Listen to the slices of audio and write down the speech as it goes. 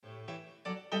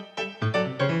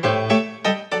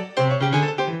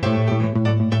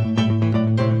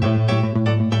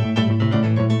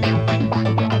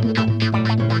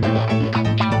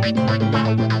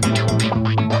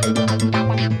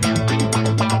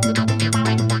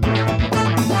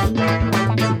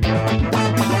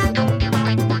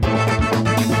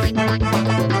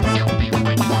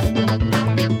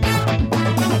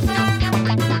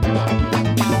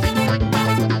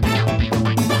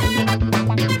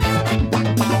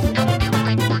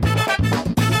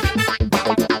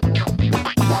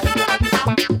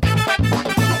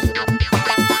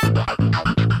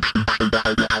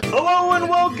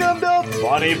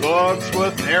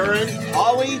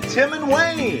Tim and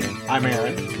Wayne. I'm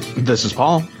Aaron. This is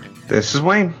Paul. This is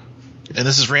Wayne. And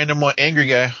this is Random Angry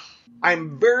Guy.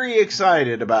 I'm very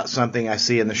excited about something I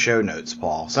see in the show notes,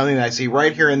 Paul. Something that I see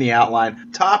right here in the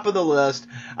outline. Top of the list.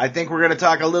 I think we're going to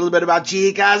talk a little bit about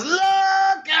Chicas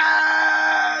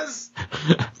Locas!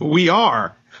 We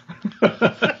are.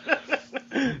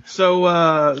 So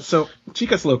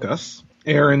Chicas Locas,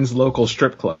 Aaron's local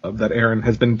strip club that Aaron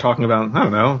has been talking about, I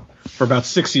don't know, for about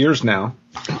 6 years now.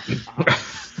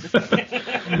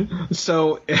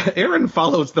 So Aaron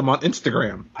follows them on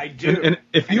Instagram. I do. And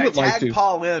if you would like to, tag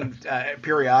Paul in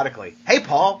periodically. Hey,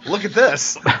 Paul, look at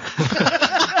this.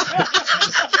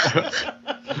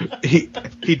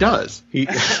 he does.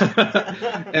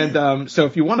 And so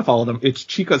if you want to follow them, it's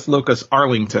Chicas Locas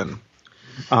Arlington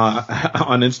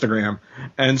on Instagram.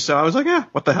 And so I was like, yeah,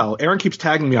 what the hell? Aaron keeps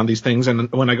tagging me on these things,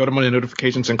 and when I go to my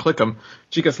notifications and click them,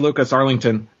 Chicas Locas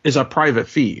Arlington is a private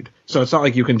feed. So it's not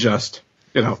like you can just,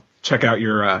 check out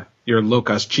your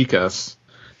Locas Chicas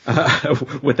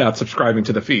without subscribing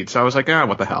to the feed. So I was like,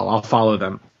 what the hell? I'll follow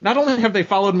them. Not only have they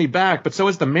followed me back, but so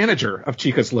is the manager of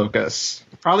Chicas Locas.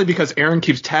 Probably because Aaron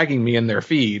keeps tagging me in their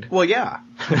feed. Well, yeah.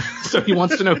 So he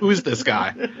wants to know who's this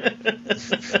guy.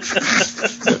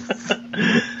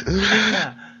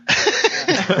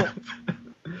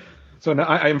 So now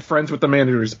I am friends with the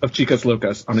managers of Chicas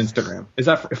Locas on Instagram. Is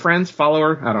that friends,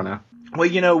 follower? I don't know. Well,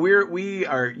 we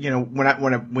are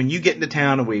when you get into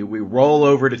town and we roll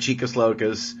over to Chicas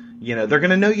Locas, they're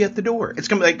going to know you at the door. It's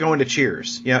going to be like going to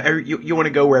Cheers. You want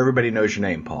to go where everybody knows your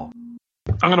name, Paul.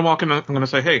 I'm going to walk in. I'm going to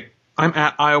say, hey, I'm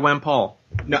at IOM Paul.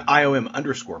 No, IOM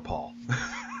 _Paul.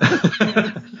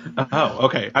 Oh,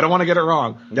 okay. I don't want to get it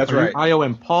wrong. That's right.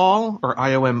 IOM Paul or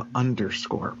IOM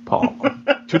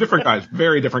 _Paul? Two different guys.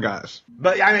 Very different guys.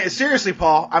 But, I mean, seriously,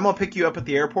 Paul, I'm going to pick you up at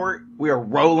the airport. We are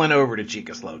rolling over to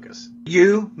Chicas Locas.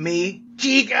 You, me,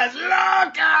 Chicas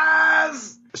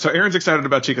Locas! So Aaron's excited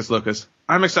about Chicas Locas.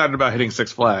 I'm excited about hitting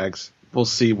Six Flags. We'll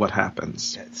see what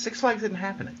happens. Yeah, Six Flags isn't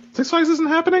happening. Six Flags isn't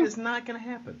happening? It's not going to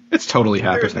happen. It's totally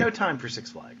happening. There's no time for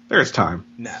Six Flags. There is time.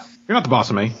 No. You're not the boss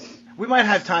of me. We might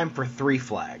have time for 3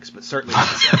 flags, but certainly not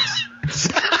 6.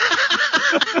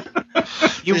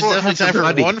 There's definitely time for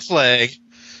 1 flag.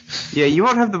 Yeah, you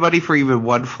won't have the money for even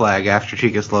 1 flag after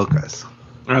Chicas Locas.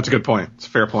 That's a good point. It's a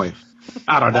fair point.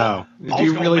 I don't know. Do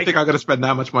you really think I'm going to spend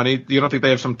that much money? You don't think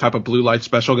they have some type of blue light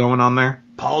special going on there?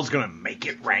 Paul's going to make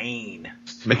it rain.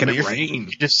 Making it rain.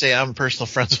 You just say I'm personal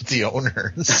friends with the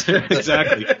owner.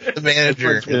 Exactly. The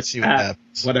manager. Let's see what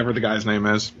happens. Whatever the guy's name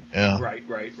is. Yeah. Right.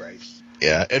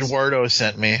 Yeah, Eduardo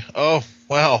sent me. Oh,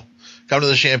 well, come to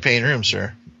the champagne room,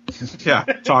 sir. Yeah,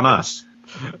 it's on us.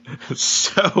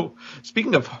 So,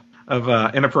 speaking of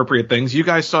inappropriate things, you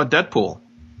guys saw Deadpool.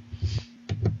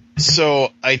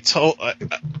 So I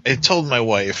told my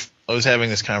wife, I was having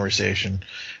this conversation,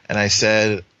 and I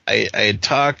said I had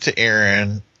talked to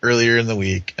Aaron earlier in the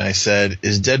week, and I said,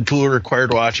 is Deadpool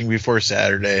required watching before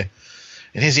Saturday?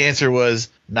 And his answer was,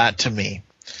 not to me.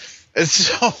 And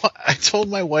so I told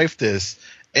my wife this,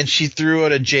 and she threw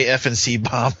out a JF&C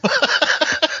bomb.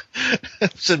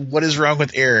 Said, what is wrong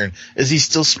with Aaron? Is he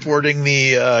still sporting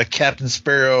the Captain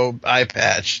Sparrow eye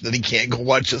patch that he can't go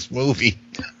watch this movie?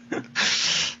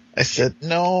 I said,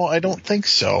 no, I don't think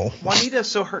so. Juanita's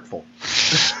so hurtful.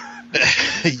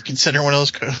 You can send her one of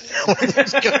those cards.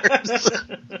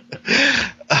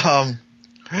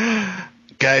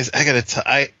 Guys, I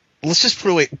gotta let's just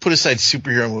put aside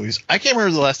superhero movies. I can't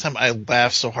remember the last time I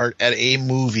laughed so hard at a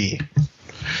movie.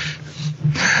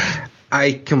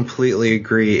 I completely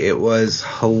agree. It was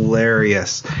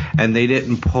hilarious, and they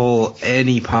didn't pull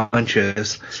any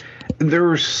punches. There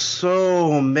were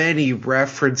so many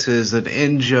references and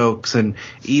in-jokes and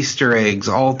Easter eggs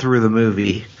all through the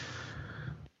movie.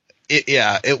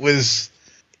 It was.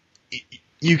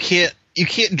 You can't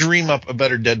dream up a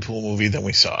better Deadpool movie than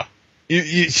we saw.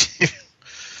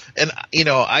 And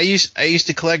I used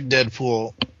to collect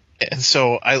Deadpool, and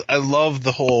so I love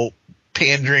the whole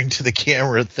pandering to the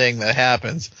camera thing that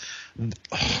happens.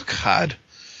 Oh God,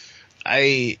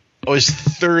 I was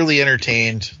thoroughly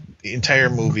entertained the entire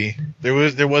movie. There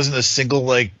wasn't a single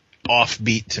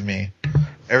offbeat to me.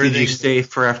 Did you stay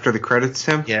for after the credits,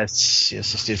 Tim? Yes, I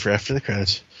stayed for after the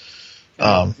credits.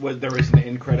 There was an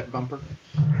end credit bumper?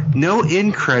 No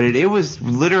end credit. It was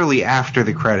literally after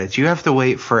the credits. You have to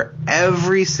wait for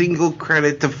every single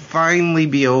credit to finally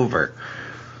be over.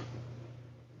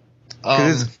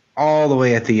 Because it's all the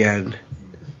way at the end.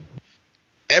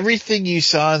 Everything you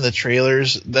saw in the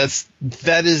trailers,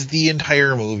 that is the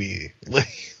entire movie.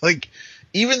 Like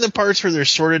even the parts where they're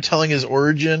sort of telling his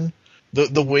origin,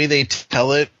 the way they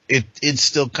tell it's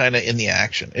still kind of in the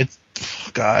action. It's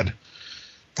God.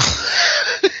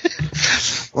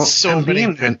 So and many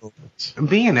good moments.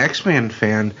 being an X-Men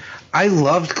fan, I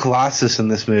loved Colossus in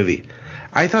this movie.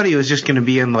 I thought he was just going to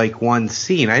be in like one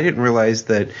scene. I didn't realize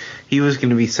that he was going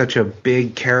to be such a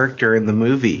big character in the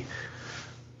movie.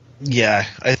 Yeah,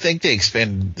 I think they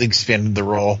expanded the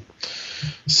role.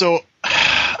 So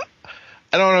I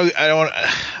don't know.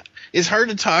 It's hard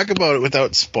to talk about it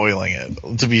without spoiling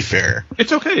it. To be fair,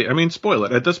 It's okay. I mean, spoil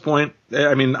it. At this point,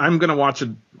 I mean, I'm going to watch it.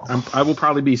 I will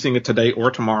probably be seeing it today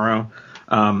or tomorrow.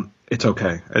 It's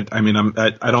okay.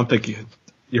 I don't think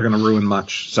you're going to ruin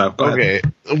much. So go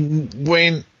ahead. okay.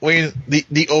 Wayne,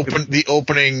 the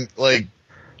opening like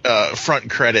front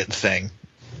credit thing.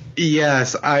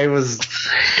 Yes, I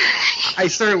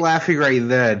started laughing right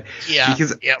then. Yeah,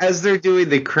 Because yep. as they're doing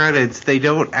the credits, they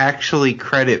don't actually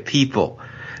credit people.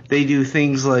 They do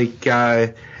things like,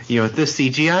 the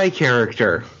CGI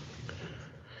character.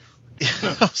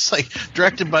 I was like,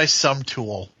 directed by some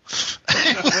tool.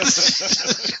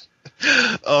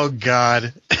 Oh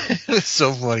God, it was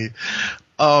so funny.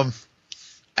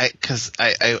 Because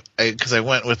I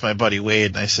went with my buddy Wade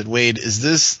and I said, Wade, is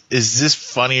this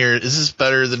funnier? Is this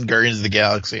better than Guardians of the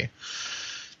Galaxy?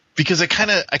 Because I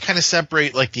kind of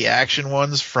separate like the action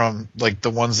ones from like the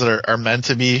ones that are meant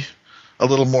to be a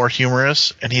little more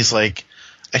humorous. And he's like,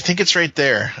 I think it's right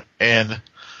there. And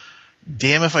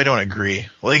damn if I don't agree.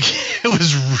 Like, it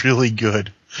was really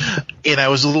good. And I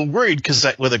was a little worried because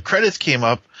when the credits came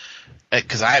up,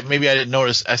 because maybe I didn't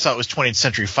notice, I saw it was 20th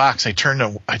Century Fox. I turned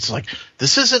to, I was like,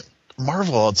 this isn't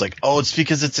Marvel. It's like, oh, it's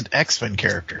because it's an X-Men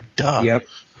character. Duh. Yep.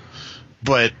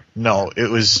 But no, it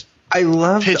was I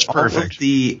loved pitch all perfect. of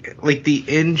the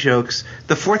in jokes.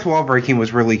 The fourth wall breaking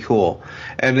was really cool,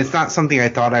 and it's not something I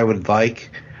thought I would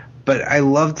like, but I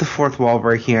loved the fourth wall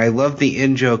breaking. I loved the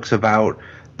in jokes about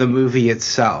the movie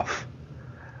itself.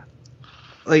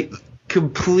 Like,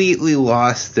 completely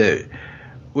lost it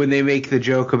when they make the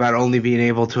joke about only being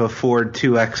able to afford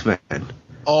 2 X-Men.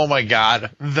 Oh my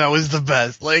God, that was the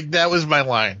best. Like, that was my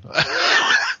line.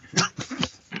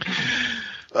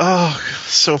 Oh,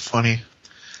 so funny.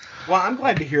 Well, I'm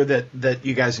glad to hear that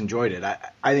you guys enjoyed it.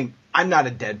 I think I'm not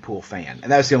a Deadpool fan,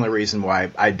 and that's the only reason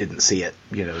why I didn't see it,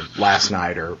 last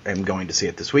night or am going to see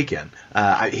it this weekend.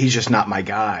 He's just not my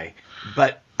guy.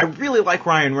 But I really like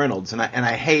Ryan Reynolds, and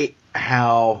I hate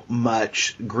how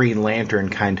much Green Lantern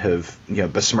kind of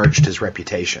besmirched his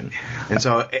reputation, and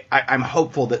so I'm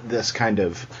hopeful that this kind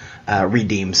of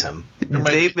redeems him.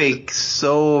 They make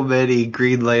so many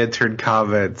Green Lantern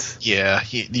comments. Yeah,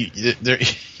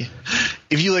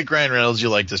 if you like Ryan Reynolds, you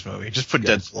like this movie. Just put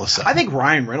Deadpool aside. I think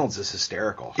Ryan Reynolds is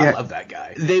hysterical. Yeah. I love that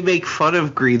guy. They make fun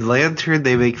of Green Lantern.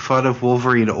 They make fun of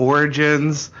Wolverine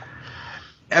Origins.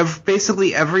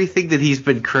 Basically everything that he's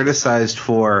been criticized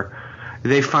for,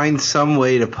 they find some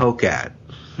way to poke at.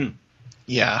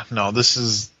 Yeah, no, this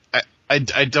is. I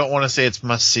don't want to say it's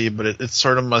must see, but it's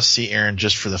sort of must see, Aaron,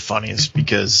 just for the funnies,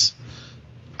 because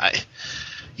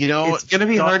It's going to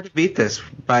be hard to beat this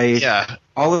by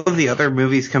all of the other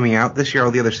movies coming out this year,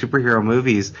 all the other superhero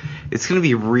movies. It's going to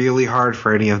be really hard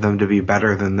for any of them to be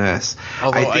better than this.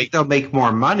 Although I think they'll make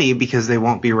more money because they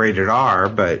won't be rated R,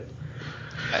 but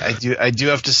I do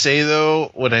have to say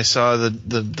though, when I saw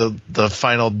the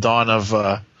final dawn of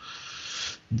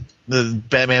the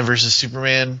Batman versus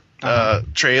Superman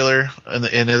trailer and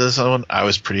the end of this one, I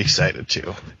was pretty excited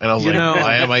too. And I was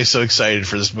why am I so excited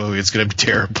for this movie? It's going to be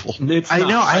terrible. It's I not.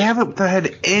 know I haven't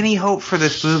had any hope for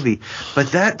this movie,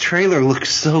 but that trailer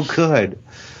looks so good.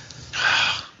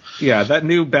 Yeah, that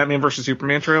new Batman vs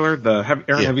Superman trailer. Have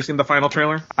you seen the final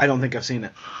trailer? I don't think I've seen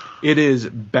it. It is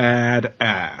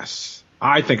badass.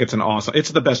 I think it's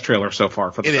it's the best trailer so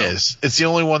far for the film. It is. It's the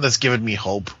only one that's given me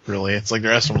hope, really. It's like the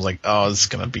rest of them was like, oh, this is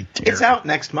going to be terrible. It's out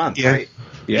next month, Yeah. right?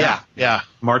 Yeah.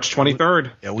 March 23rd.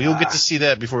 Yeah, we will get to see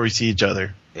that before we see each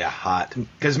other. Yeah, hot.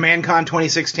 Because ManCon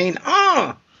 2016, It's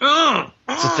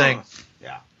a thing.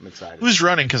 yeah, I'm excited. Who's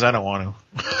running? Because I don't want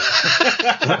to.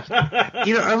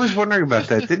 I was wondering about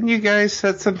that. Didn't you guys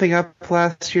set something up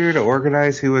last year to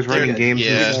organize who was running games?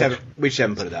 yeah. We just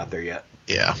haven't put it out there yet.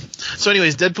 Yeah. So,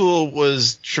 anyways, Deadpool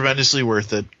was tremendously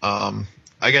worth it.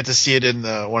 I got to see it in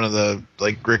one of the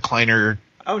recliner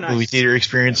movie theater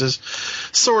experiences.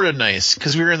 Sort of nice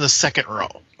because we were in the second row,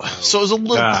 so it was a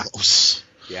little close.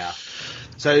 Yeah.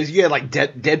 So you had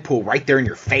Deadpool right there in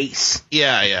your face.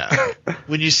 Yeah.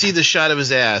 When you see the shot of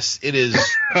his ass, it is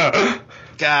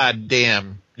god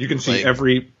damn. You can see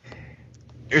every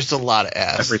There's a lot of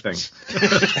ass. everything.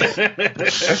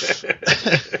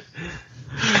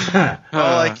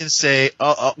 All I can say,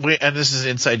 and this is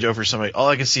an inside joke for somebody. All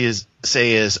I can say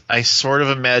is I sort of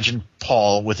imagined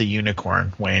Paul with a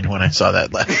unicorn, Wayne, when I saw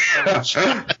that last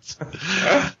shot.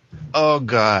 Oh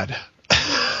God.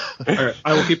 All right,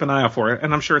 I will keep an eye out for it,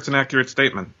 and I'm sure it's an accurate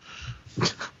statement.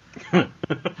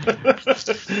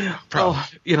 Well,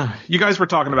 you guys were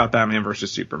talking about Batman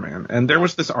versus Superman, and there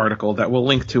was this article that we'll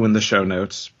link to in the show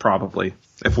notes, probably,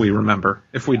 if we remember.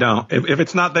 If we don't, if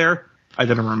it's not there, I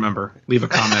didn't remember. Leave a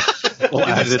comment. We'll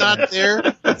If it's not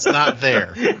there, it's not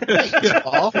there.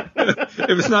 Paul? If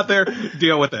it's not there,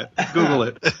 deal with it. Google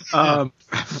it.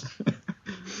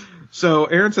 So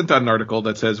Aaron sent out an article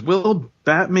that says, will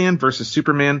Batman versus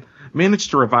Superman manage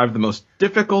to revive the most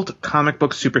difficult comic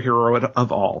book superhero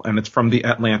of all? And it's from The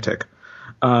Atlantic.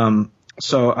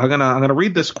 So I'm gonna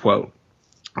read this quote.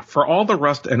 For all the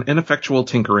rust and ineffectual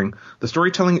tinkering, the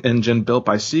storytelling engine built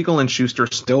by Siegel and Schuster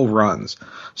still runs.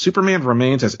 Superman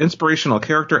remains as inspirational a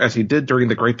character as he did during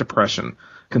the Great Depression.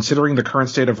 Considering the current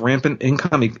state of rampant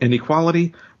income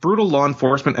inequality, brutal law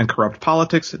enforcement, and corrupt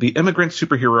politics, the immigrant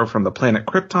superhero from the planet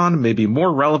Krypton may be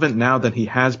more relevant now than he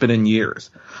has been in years.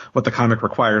 What the comic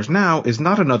requires now is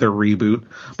not another reboot,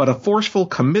 but a forceful,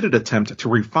 committed attempt to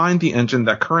refine the engine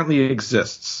that currently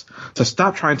exists, to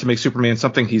stop trying to make Superman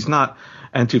something he's not,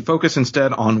 and to focus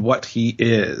instead on what he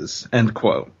is, end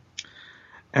quote.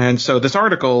 And so this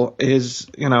article is,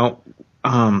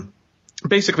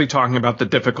 basically talking about the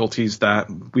difficulties that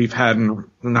we've had,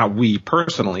 not we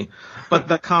personally, but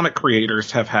the comic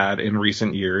creators have had in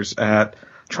recent years at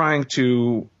trying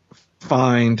to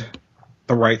find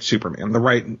the right Superman, the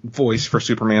right voice for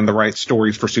Superman, the right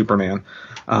stories for Superman.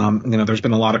 There's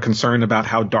been a lot of concern about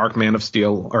how dark Man of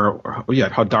Steel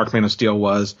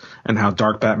was, and how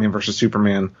dark Batman versus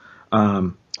Superman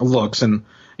looks. And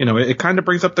it kind of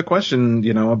brings up the question,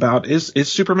 about is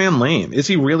Superman lame? Is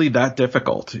he really that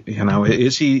difficult?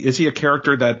 Is he a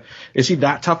character is he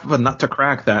that tough of a nut to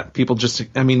crack that people just,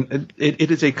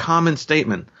 it is a common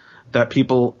statement that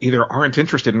people either aren't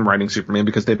interested in writing Superman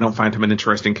because they don't find him an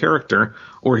interesting character,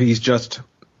 or he's just,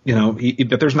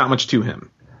 that there's not much to him.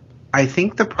 I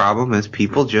think the problem is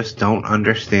people just don't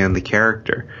understand the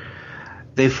character.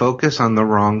 They focus on the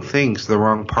wrong things, the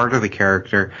wrong part of the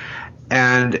character,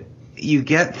 and you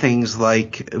get things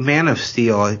like Man of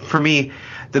Steel. For me,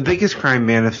 the biggest crime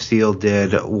Man of Steel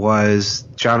did was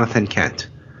Jonathan Kent.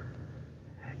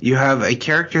 You have a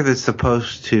character that's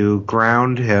supposed to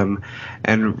ground him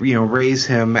and, raise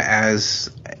him as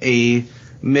a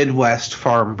Midwest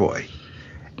farm boy.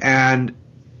 And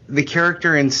the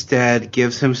character instead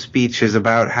gives him speeches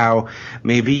about how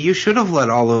maybe you should have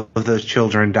let all of those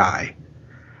children die.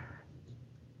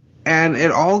 And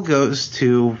it all goes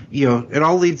to, it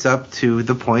all leads up to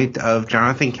the point of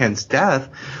Jonathan Kent's death,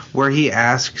 where he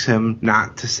asks him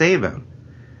not to save him.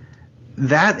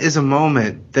 That is a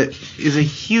moment that is a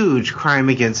huge crime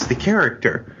against the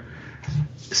character.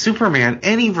 Superman,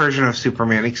 any version of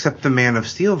Superman except the Man of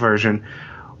Steel version,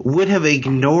 would have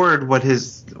ignored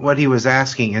what he was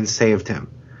asking and saved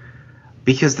him.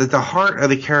 Because at the heart of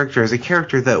the character is a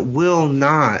character that will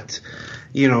not,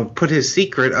 put his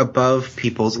secret above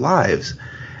people's lives.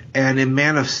 And in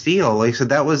Man of Steel, like I said,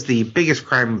 that was the biggest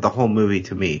crime of the whole movie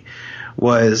to me,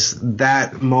 was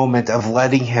that moment of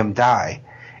letting him die.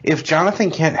 If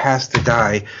Jonathan Kent has to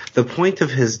die, the point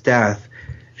of his death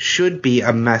should be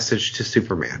a message to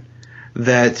Superman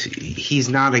that he's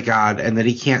not a god and that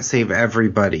he can't save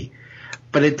everybody.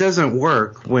 But it doesn't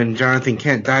work when Jonathan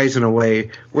Kent dies in a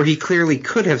way where he clearly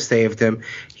could have saved him.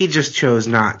 He just chose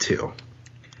not to.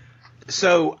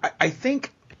 So I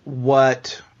think when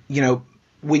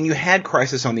you had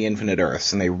Crisis on the Infinite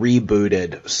Earths and they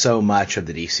rebooted so much of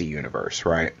the DC universe,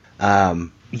 right?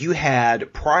 You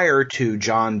had, prior to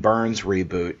John Byrne's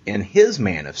reboot in his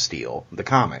Man of Steel, the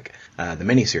comic, the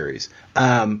miniseries,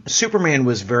 Superman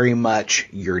was very much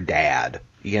your dad.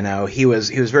 He was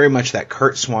very much that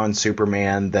Kurt Swan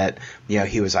Superman that,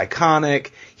 he was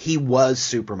iconic. He was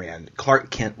Superman. Clark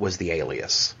Kent was the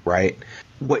alias, right?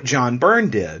 What John Byrne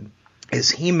did is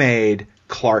he made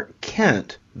Clark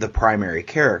Kent the primary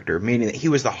character, meaning that he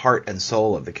was the heart and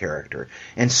soul of the character,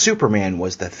 and Superman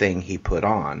was the thing he put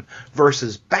on,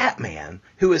 versus Batman,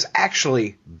 who is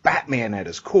actually Batman at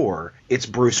his core. It's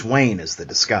Bruce Wayne as the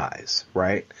disguise,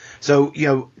 right? So,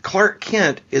 Clark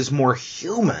Kent is more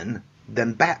human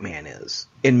than Batman is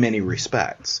in many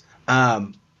respects.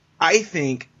 I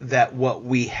think that what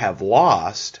we have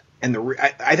lost, and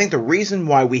I think the reason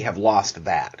why we have lost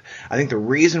that, I think the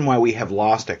reason why we have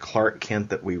lost a Clark Kent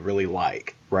that we really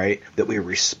like, right, that we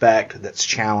respect, that's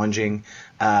challenging,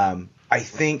 I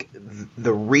think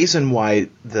the reason why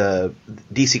the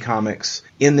DC Comics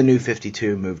in the New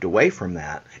 52 moved away from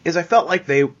that is I felt like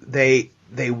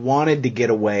they wanted to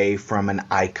get away from an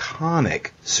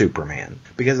iconic Superman,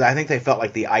 because I think they felt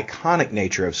like the iconic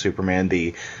nature of Superman,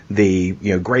 the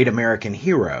great American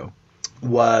hero,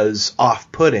 was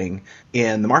off-putting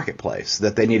in the marketplace,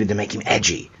 that they needed to make him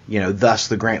edgy, thus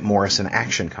the Grant Morrison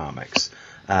Action Comics,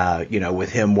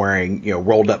 with him wearing,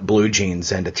 rolled up blue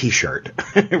jeans and a t-shirt,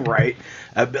 right?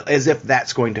 As if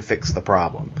that's going to fix the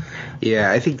problem.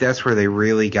 Yeah, I think that's where they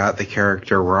really got the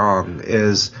character wrong,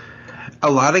 is a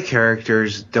lot of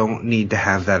characters don't need to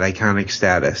have that iconic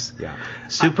status. Yeah.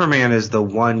 Superman is the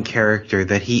one character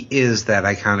that he is that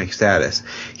iconic status.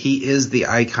 He is the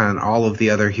icon all of the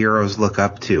other heroes look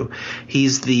up to.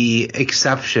 He's the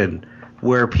exception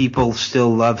where people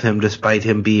still love him despite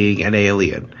him being an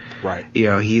alien. Right. He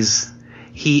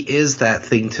is that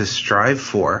thing to strive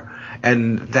for.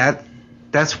 And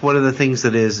that's one of the things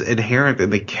that is inherent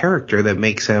in the character that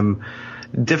makes him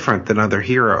different than other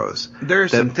heroes. There are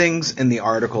some things in the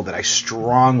article that I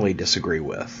strongly disagree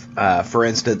with. For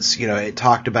instance, it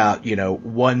talked about,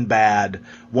 one bad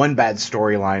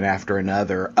storyline after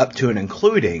another, up to and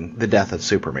including the death of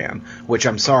Superman, which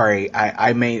I'm sorry,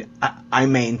 I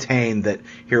maintain that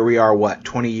here we are,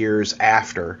 20 years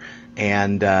after,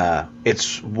 and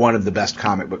it's one of the best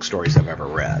comic book stories I've ever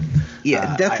read.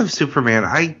 Yeah, Death of Superman,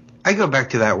 I go back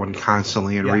to that one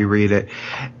constantly and reread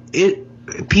it.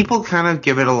 People kind of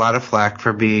give it a lot of flack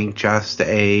for being just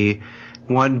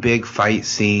one big fight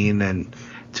scene and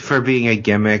for being a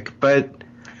gimmick, but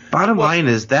bottom line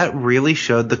is that really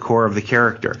showed the core of the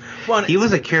character. Well, he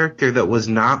was a character that was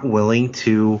not willing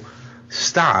to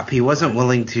stop. He wasn't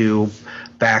willing to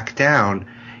back down.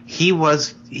 He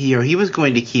was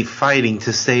going to keep fighting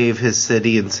to save his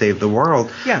city and save the world,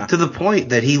 to the point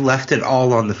that he left it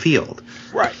all on the field.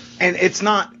 Right. And it's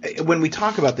not, when we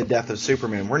talk about the death of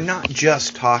Superman, we're not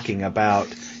just talking about,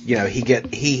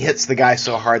 he hits the guy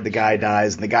so hard the guy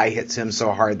dies, and the guy hits him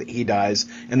so hard that he dies,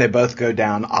 and they both go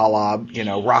down a la,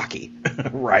 Rocky,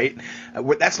 right?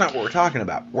 That's not what we're talking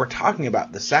about. We're talking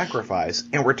about the sacrifice,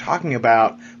 and we're talking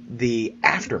about the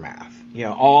aftermath,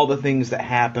 all the things that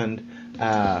happened,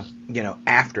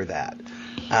 after that.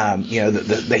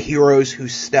 The heroes who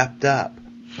stepped up.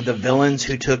 The villains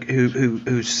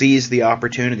who seized the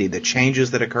opportunity, the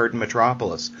changes that occurred in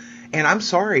Metropolis. And I'm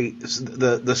sorry,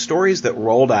 the stories that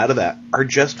rolled out of that are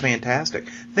just fantastic.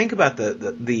 Think about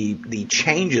the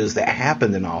changes that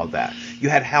happened in all of that. You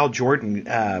had Hal Jordan,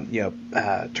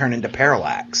 turn into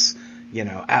Parallax,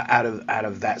 out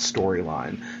of that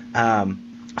storyline.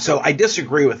 So I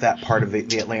disagree with that part of the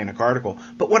Atlantic article.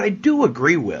 But what I do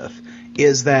agree with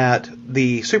is that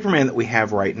the Superman that we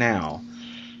have right now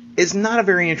is not a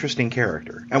very interesting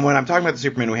character. And when I'm talking about the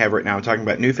Superman we have right now, I'm talking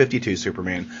about New 52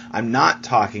 Superman. I'm not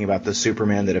talking about the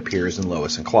Superman that appears in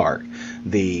Lois and Clark,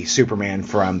 the Superman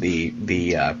from the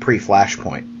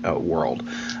pre-Flashpoint world.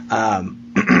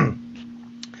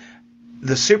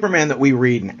 The Superman that we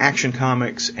read in Action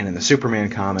Comics and in the Superman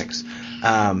comics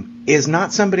is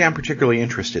not somebody I'm particularly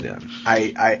interested in.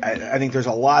 I think there's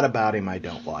a lot about him I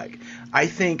don't like. I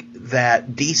think that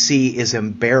DC is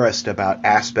embarrassed about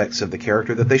aspects of the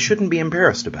character that they shouldn't be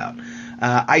embarrassed about.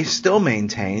 I still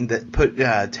maintain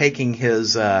that taking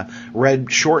his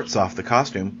red shorts off the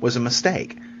costume was a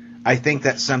mistake. I think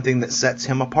that's something that sets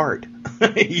him apart.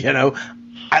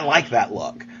 I like that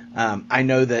look. I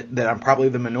know that I'm probably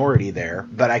the minority there,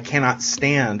 but I cannot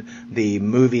stand the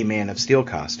movie Man of Steel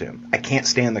costume. I can't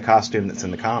stand the costume that's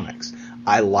in the comics.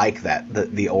 I like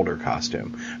the older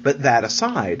costume. But that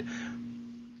aside,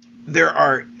 there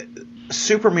are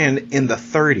Superman in the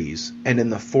 30s and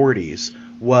in the 40s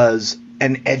was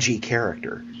an edgy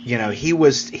character. He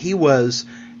was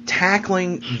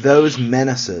tackling those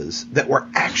menaces that were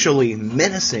actually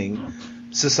menacing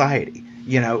society.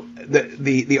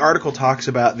 The article talks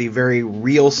about the very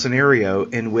real scenario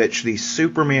in which the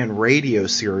Superman radio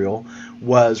serial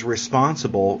was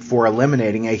responsible for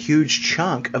eliminating a huge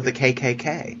chunk of the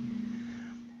KKK.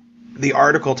 The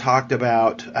article talked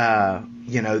about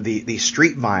the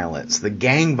street violence, the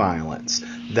gang violence,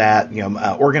 that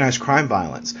organized crime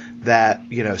violence that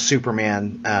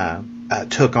Superman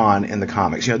took on in the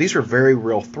comics. These were very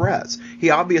real threats. He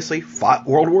obviously fought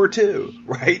World War II,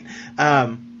 right?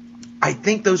 I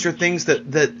think those are things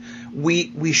that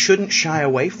we shouldn't shy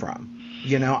away from.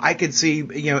 I could see,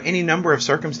 any number of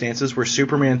circumstances where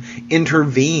Superman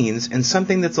intervenes in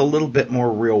something that's a little bit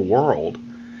more real world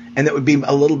and that would be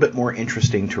a little bit more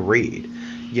interesting to read.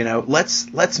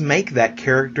 Let's make that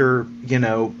character,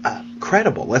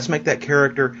 credible. Let's make that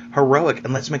character heroic,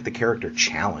 and let's make the character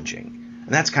challenging.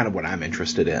 And that's kind of what I'm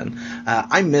interested in.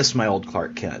 I miss my old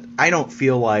Clark Kent. I don't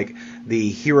feel like the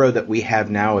hero that we have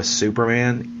now as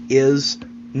Superman is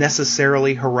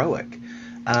necessarily heroic.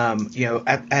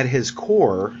 At his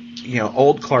core,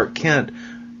 old Clark Kent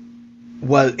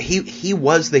was he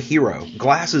was the hero.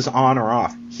 Glasses on or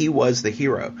off, he was the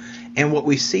hero. And what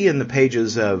we see in the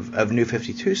pages of New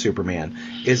 52 Superman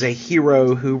is a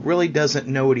hero who really doesn't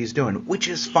know what he's doing, which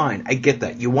is fine. I get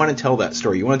that. You want to tell that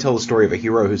story. You want to tell the story of a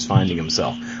hero who's finding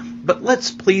himself. But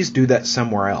let's please do that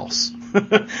somewhere else.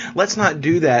 Let's not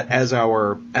do that as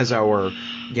our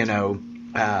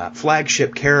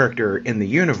flagship character in the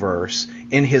universe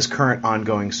in his current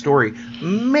ongoing story.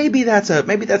 Maybe that's a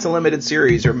limited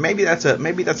series, or maybe that's a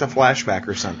flashback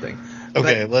or something.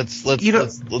 Okay, let's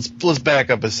back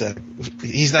up a sec.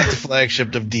 He's not the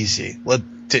flagship of DC.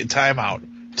 Time out.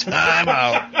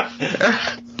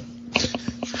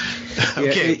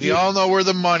 Okay, we all know where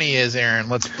the money is, Aaron.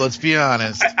 Let's be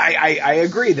honest. I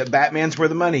agree that Batman's where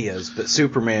the money is, but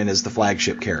Superman is the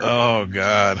flagship character. Oh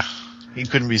God, he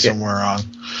couldn't be somewhere wrong.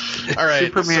 All right,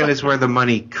 Superman is where the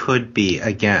money could be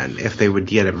again if they would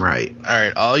get him right. All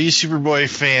right, all you Superboy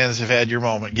fans have had your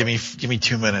moment. Give me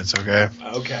 2 minutes, okay?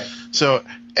 Okay. So,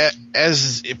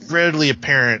 as readily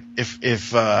apparent,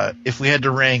 if we had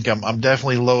to rank them, I'm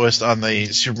definitely lowest on the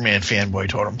Superman fanboy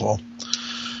totem pole.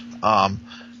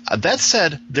 That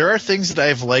said, there are things that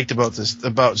I've liked about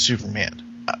Superman.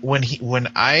 When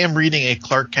I am reading a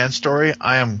Clark Kent story,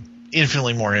 I am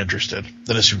infinitely more interested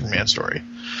than a Superman story.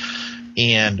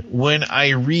 And when I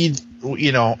read,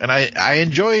 and I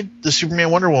enjoyed the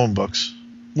Superman Wonder Woman books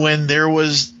when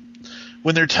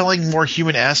they're telling more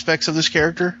human aspects of this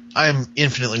character, I am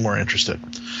infinitely more interested.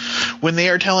 When they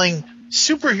are telling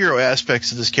superhero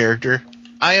aspects of this character,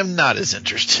 I am not as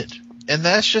interested. And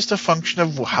that's just a function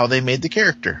of how they made the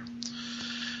character.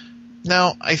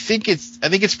 Now, I think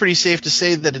it's pretty safe to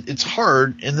say that it's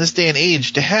hard in this day and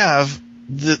age to have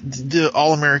the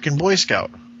All-American Boy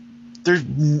Scout. There's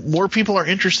more people are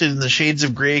interested in the Shades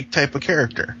of Grey type of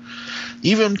character.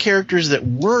 Even characters that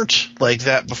weren't like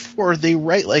that before, they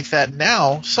write like that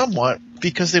now somewhat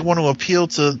because they want to appeal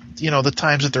to, the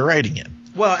times that they're writing in.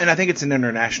 Well, and I think it's an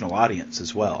international audience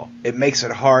as well. It makes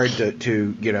it hard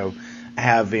to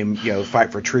have him,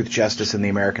 fight for truth, justice, and the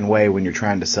American way when you're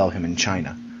trying to sell him in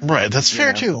China. Right, that's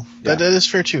fair too. Yeah. That is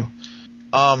fair too.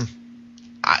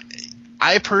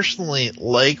 I personally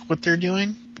like what they're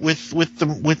doing with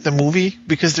the movie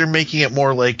because they're making it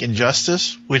more like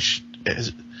Injustice, which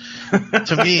is,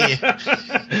 to me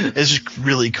is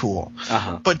really cool.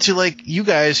 Uh-huh. But to you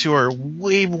guys who are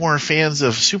way more fans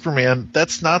of Superman,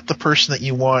 that's not the person that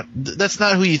you want. That's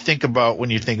not who you think about when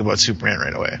you think about Superman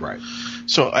right away. Right.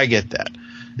 So I get that.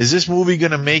 Is this movie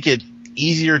going to make it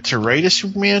easier to write a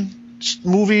Superman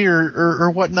movie or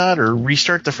whatnot, or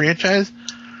restart the franchise?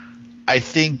 I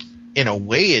think in a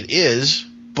way it is,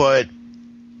 but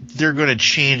they're going to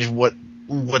change what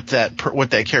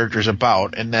that character is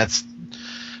about, and that's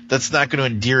not going to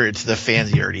endear it to the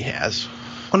fans he already has.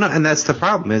 Well, no, and that's the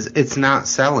problem, is it's not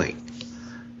selling.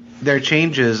 Their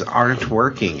changes aren't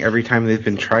working every time they've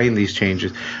been trying these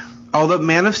changes. Although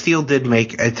Man of Steel did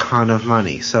make a ton of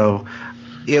money, so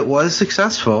it was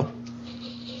successful,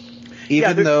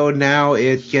 even though now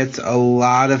it gets a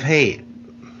lot of hate.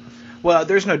 Well,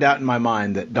 there's no doubt in my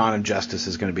mind that Dawn of Justice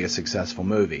is going to be a successful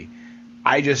movie.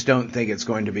 I just don't think it's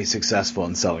going to be successful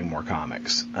in selling more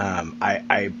comics.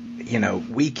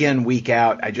 Week in, week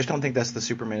out, I just don't think that's the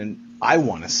Superman I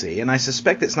want to see, and I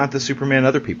suspect it's not the Superman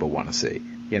other people want to see.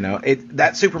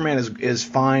 That Superman is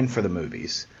fine for the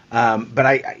movies, but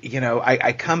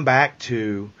I come back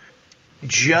to,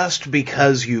 just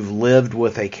because you've lived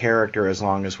with a character as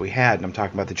long as we had, and I'm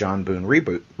talking about the John Boone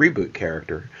reboot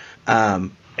character,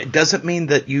 it doesn't mean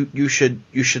that you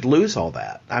should lose all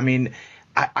that. I mean,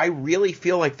 I really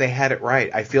feel like they had it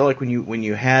right. I feel like when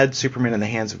you had Superman in the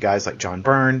hands of guys like John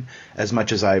Byrne, as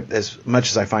much as I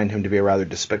find him to be a rather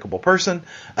despicable person,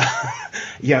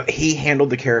 he handled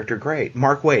the character great.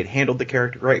 Mark Waid handled the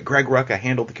character great. Greg Rucka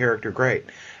handled the character great.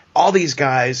 All these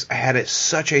guys had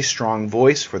such a strong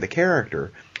voice for the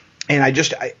character, and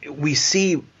we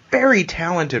see very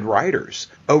talented writers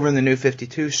over in the New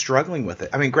 52 struggling with it.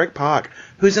 I mean, Greg Pak,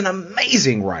 who's an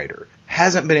amazing writer,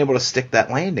 hasn't been able to stick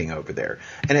that landing over there.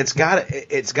 And it's got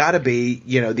to be,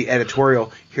 the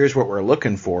editorial, here's what we're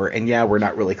looking for, and we're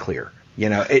not really clear.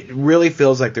 It really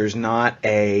feels like there's not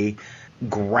a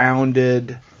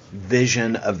grounded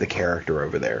vision of the character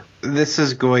over there. This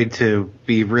is going to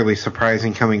be really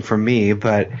surprising coming from me,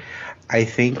 but I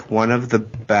think one of the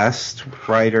best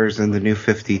writers in the New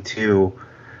 52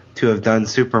 to have done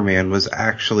Superman was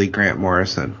actually Grant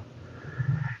Morrison.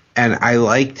 And I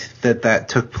liked that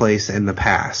took place in the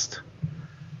past.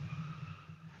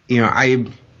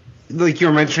 Like you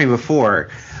were mentioning before,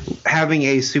 having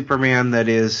a Superman that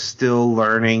is still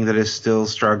learning, that is still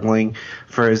struggling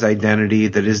for his identity,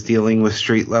 that is dealing with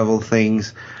street level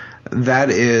things, that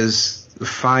is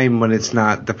fine when it's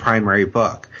not the primary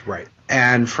book. Right.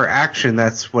 And for action,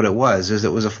 that's what it was a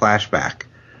flashback.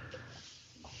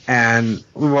 And,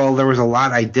 well, there was a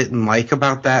lot I didn't like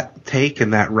about that take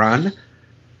and that run.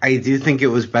 I do think it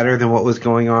was better than what was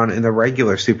going on in the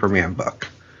regular Superman book.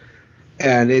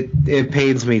 And it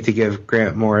pains me to give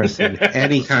Grant Morrison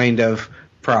any kind of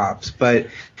props, but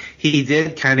he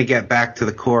did kind of get back to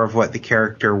the core of what the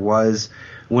character was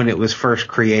when it was first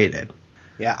created.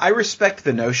 Yeah, I respect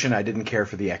the notion. I didn't care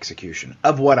for the execution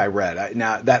of what I read.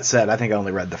 Now, that said, I think I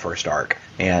only read the first arc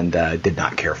and did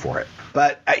not care for it.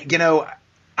 But,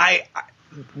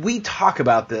 we talk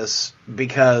about this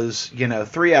because,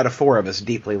 3 out of 4 of us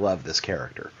deeply love this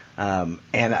character. And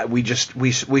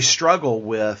we struggle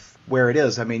with where it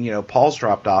is. I mean, Paul's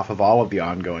dropped off of all of the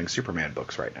ongoing Superman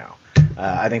books right now.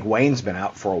 I think Wayne's been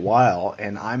out for a while,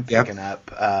 and I'm picking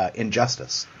up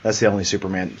Injustice. That's the only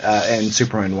Superman, and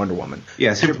Superman Wonder Woman.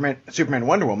 Yeah, Superman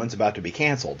Wonder Woman's about to be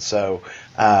canceled, so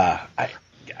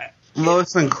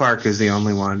Lois and Clark is the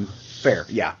only one fair,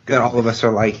 yeah, that all of us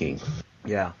are liking.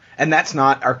 Yeah, and that's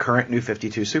not our current New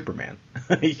 52 Superman.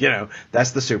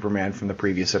 That's the Superman from the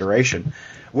previous iteration.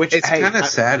 Which it's kind of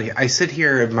sad. I sit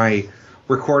here in my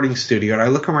recording studio and I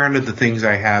look around at the things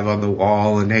I have on the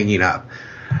wall and hanging up.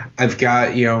 I've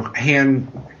got,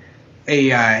 hand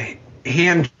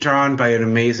drawn by an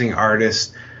amazing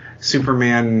artist,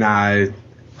 Superman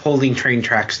holding train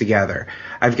tracks together.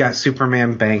 I've got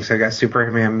Superman Banks, I've got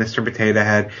Superman Mr. Potato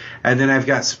Head, and then I've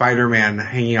got Spider-Man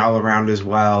hanging all around as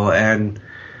well. And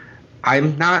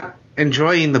I'm not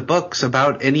enjoying the books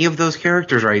about any of those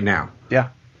characters right now. Yeah.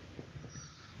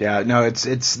 Yeah, no,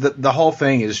 it's the whole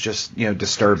thing is just,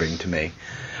 disturbing to me.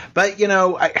 But,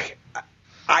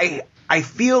 I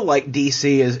feel like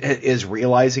DC is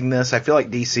realizing this. I feel like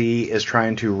DC is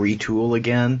trying to retool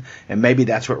again, and maybe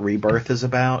that's what Rebirth is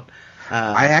about.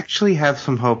 I actually have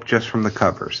some hope just from the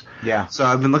covers. Yeah. So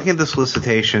I've been looking at the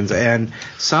solicitations, and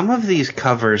some of these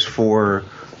covers for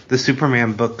the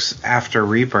Superman books after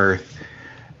Rebirth,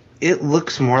 it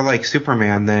looks more like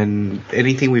Superman than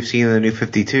anything we've seen in the New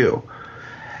 52.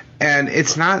 And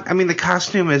it's not, the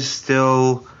costume is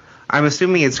still, I'm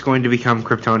assuming it's going to become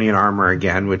Kryptonian armor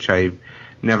again, which I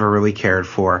never really cared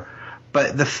for.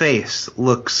 But the face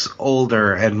looks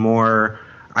older and more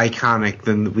iconic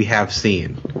than we have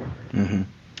seen. Mm-hmm.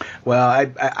 Well,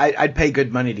 I'd pay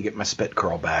good money to get my spit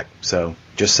curl back, so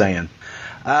just saying.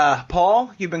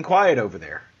 Paul, you've been quiet over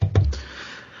there.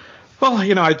 Well,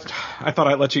 I thought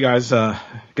I'd let you guys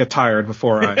get tired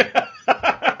before I...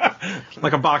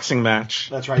 like a boxing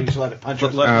match. That's right. You just let it punch.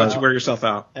 Let you wear yourself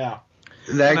out. Yeah.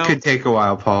 That could take a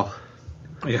while, Paul.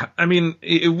 Yeah.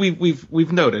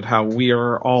 We've noted how we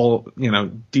are all,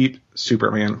 deep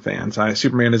Superman fans.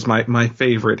 Superman is my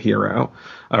favorite hero,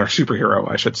 or superhero,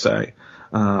 I should say.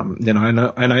 I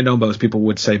know most people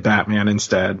would say Batman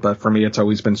instead, but for me, it's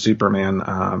always been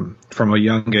Superman, from a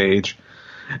young age.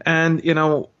 And,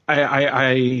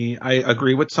 I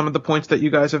agree with some of the points that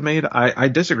you guys have made. I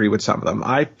disagree with some of them.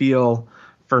 I feel,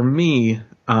 for me,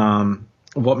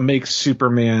 what makes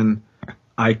Superman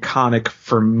iconic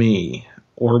for me,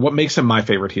 or what makes him my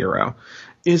favorite hero,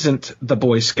 isn't the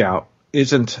Boy Scout,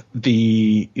 isn't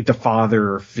the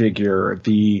father figure,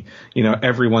 the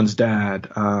everyone's dad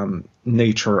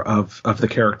nature of the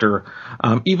character,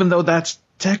 even though that's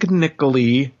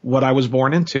technically what I was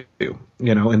born into,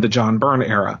 in the John Byrne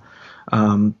era.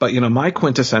 But my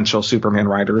quintessential Superman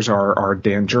writers are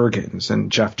Dan Jurgens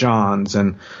and Jeff Johns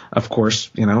and, of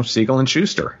course, Siegel and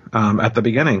Schuster at the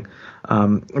beginning.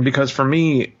 Because for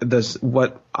me,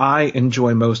 what I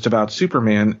enjoy most about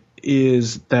Superman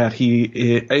is that he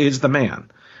is the man,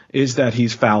 is that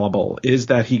he's fallible, is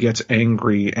that he gets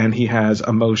angry and he has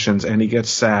emotions and he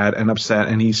gets sad and upset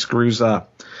and he screws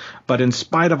up. But in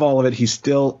spite of all of it, he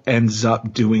still ends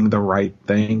up doing the right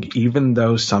thing, even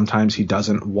though sometimes he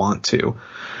doesn't want to.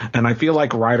 And I feel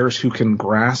like writers who can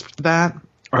grasp that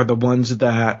are the ones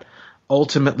that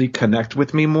ultimately connect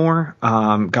with me more.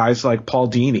 Guys like Paul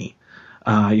Dini.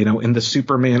 In the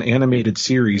Superman animated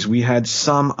series, we had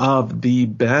some of the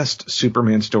best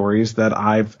Superman stories that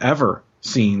I've ever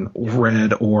seen,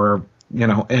 read, or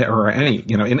any,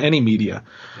 in any media.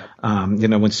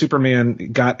 When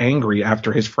Superman got angry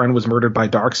after his friend was murdered by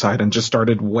Darkseid and just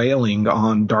started wailing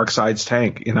on Darkseid's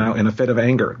tank, in a fit of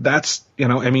anger. That's,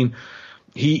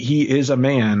 he is a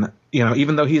man,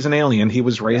 even though he's an alien, he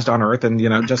was raised on Earth.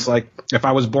 And, just like if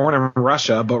I was born in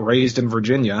Russia, but raised in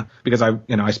Virginia, because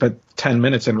I spent 10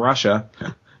 minutes in Russia,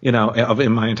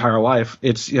 in my entire life.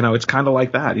 It's kind of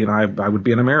like that. I would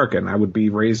be an American. I would be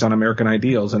raised on American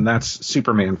ideals, and that's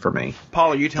Superman for me.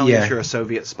 Paul, are you telling us you're a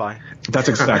Soviet spy? That's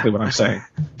exactly what I'm saying.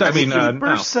 I mean,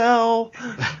 no.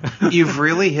 You've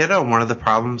really hit on one of the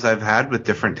problems I've had with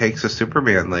different takes of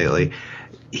Superman lately.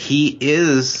 He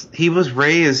was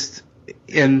raised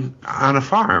on a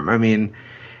farm. I mean,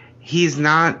 he's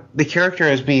not, the character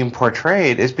is being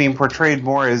portrayed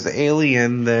more as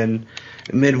alien than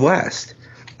Midwest.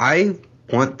 I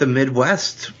want the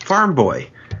Midwest farm boy.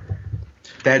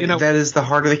 That is the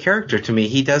heart of the character to me.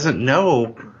 He doesn't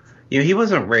know, he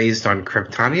wasn't raised on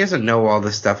Krypton. He doesn't know all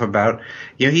this stuff about,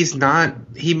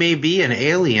 he may be an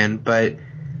alien, but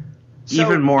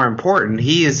even more important,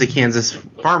 he is the Kansas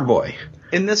farm boy.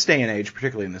 In this day and age,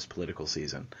 particularly in this political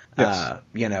season, yes.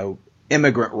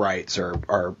 Immigrant rights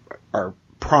are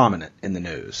prominent in the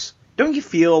news. Don't you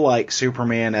feel like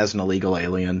Superman as an illegal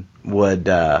alien would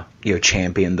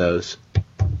champion those?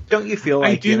 Don't you feel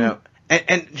like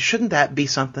and shouldn't that be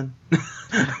something?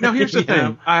 No, here's the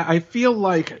thing. I feel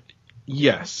like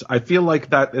yes, I feel like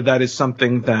that is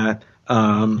something that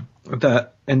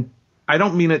and I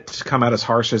don't mean it to come out as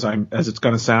harsh as it's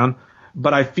going to sound,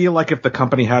 but I feel like if the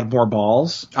company had more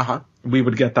balls, we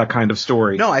would get that kind of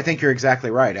story. No, I think you're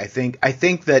exactly right. I think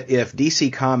that if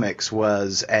DC Comics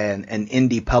was an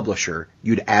indie publisher,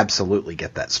 you'd absolutely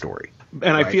get that story.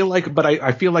 And right? I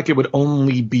feel like it would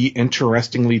only be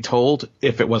interestingly told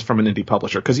if it was from an indie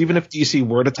publisher. Because even if DC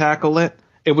were to tackle it,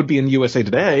 it would be in USA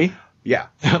Today. Yeah.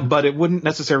 But it wouldn't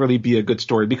necessarily be a good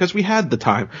story because we had the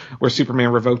time where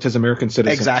Superman revoked his American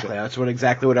citizenship. Exactly. That's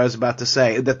exactly what I was about to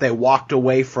say, that they walked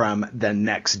away from the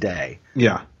next day.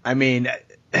 Yeah. I mean,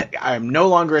 I'm no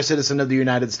longer a citizen of the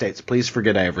United States. Please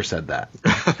forget I ever said that.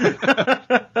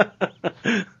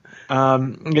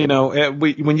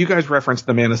 When you guys referenced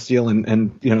the Man of Steel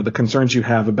and the concerns you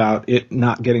have about it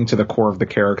not getting to the core of the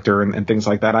character and things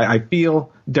like that, I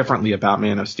feel differently about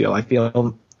Man of Steel. I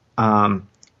feel,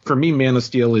 for me, Man of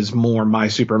Steel is more my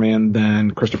Superman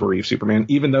than Christopher Reeve Superman,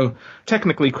 even though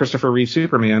technically Christopher Reeve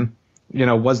Superman,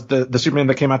 was the Superman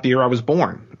that came out the year I was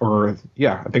born. I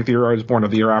think the year I was born or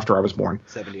the year after I was born.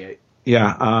 78.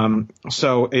 Yeah.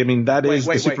 So, I mean, that is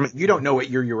the Superman. You don't know what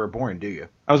year you were born, do you?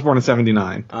 I was born in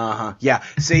 79. Uh-huh. Yeah.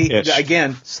 See,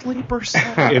 again, sleeper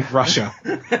cell. In Russia.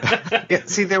 Yeah,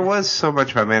 see, there was so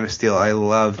much about Man of Steel I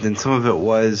loved, and some of it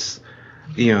was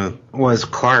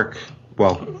Clark.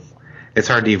 Well, it's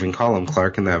hard to even call him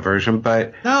Clark in that version,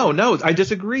 but... No, I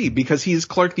disagree, because he is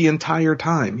Clark the entire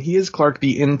time. He is Clark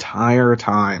the entire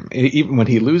time. Even when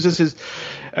he loses his...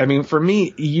 I mean, for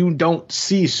me, you don't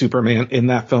see Superman in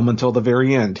that film until the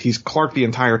very end. He's Clark the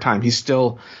entire time. He's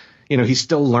still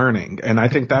learning. And I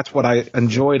think that's what I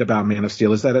enjoyed about Man of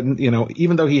Steel, is that,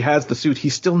 even though he has the suit,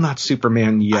 he's still not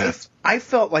Superman yet. I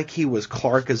felt like he was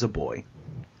Clark as a boy.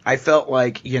 I felt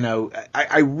like,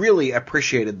 I really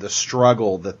appreciated the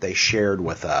struggle that they shared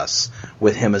with us,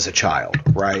 with him as a child,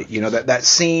 right? That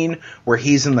scene where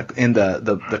he's in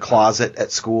the closet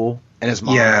at school and his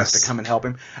mom has to come and help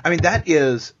him. I mean, that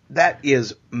is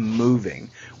moving.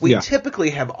 We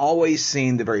typically have always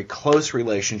seen the very close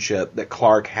relationship that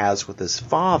Clark has with his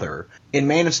father. In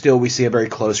Man of Steel, we see a very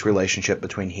close relationship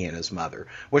between he and his mother,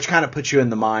 which kind of puts you in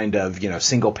the mind of,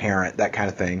 single parent, that kind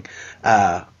of thing.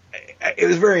 It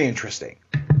was very interesting.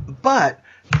 But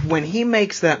when he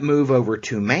makes that move over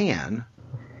to man,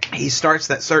 he starts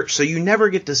that search. So you never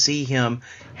get to see him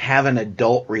have an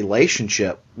adult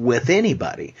relationship with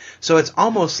anybody. So it's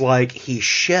almost like he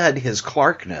shed his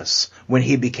Clarkness when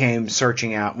he started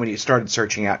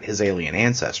searching out his alien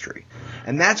ancestry.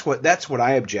 And that's what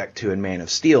I object to in Man of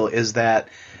Steel, is that,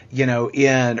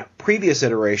 in previous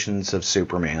iterations of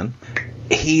Superman,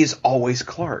 he's always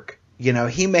Clark.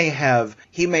 He may have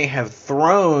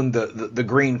thrown the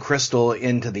green crystal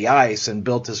into the ice and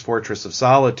built his Fortress of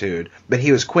Solitude, but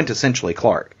he was quintessentially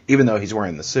Clark, even though he's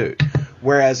wearing the suit.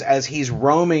 Whereas as he's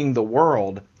roaming the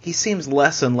world, he seems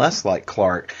less and less like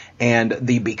Clark and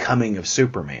the becoming of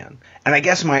Superman. And I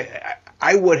guess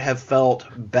I would have felt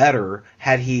better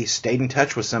had he stayed in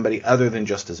touch with somebody other than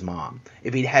just his mom.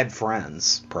 If he'd had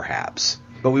friends, perhaps.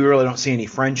 But we really don't see any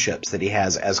friendships that he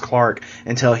has as Clark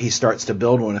until he starts to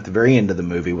build one at the very end of the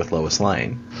movie with Lois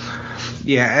Lane.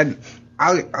 Yeah, and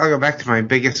I'll go back to my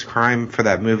biggest crime for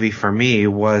that movie for me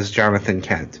was Jonathan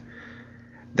Kent.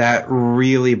 That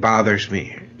really bothers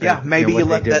me. Yeah, maybe you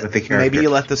let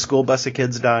the school bus of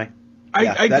kids die.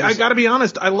 I got to be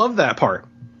honest, I love that part.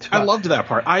 I loved that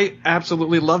part. I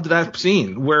absolutely loved that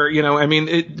scene where,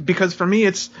 because for me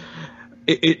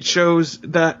it shows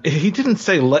that he didn't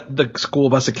say let the school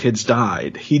bus of kids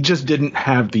died. He just didn't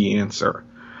have the answer.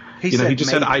 He just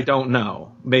said, maybe. I don't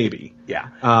know, maybe. Yeah.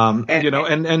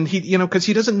 And he, because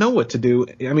he doesn't know what to do.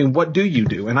 I mean, what do you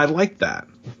do? And I like that.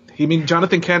 I mean,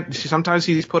 Jonathan Kent, sometimes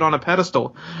he's put on a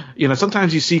pedestal.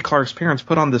 Sometimes you see Clark's parents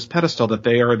put on this pedestal that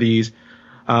they are these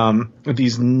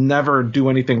never do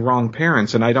anything wrong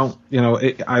parents. And I don't,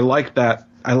 I like that.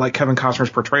 I like Kevin Costner's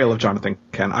portrayal of Jonathan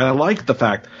Kent. I like the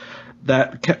fact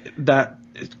that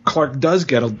Clark does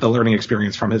get the learning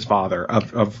experience from his father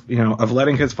of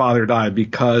letting his father die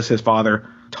because his father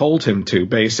told him to,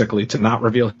 basically, to not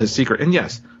reveal his secret. And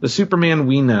yes, the Superman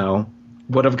we know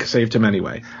would have saved him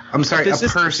anyway. I'm sorry, a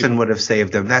person would have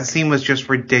saved him. That scene was just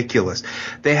ridiculous.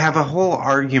 They have a whole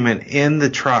argument in the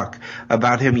truck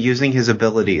about him using his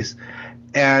abilities.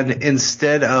 And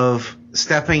instead of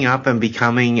stepping up and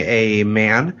becoming a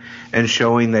man and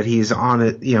showing that he's on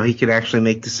it, he can actually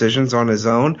make decisions on his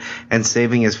own and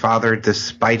saving his father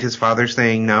despite his father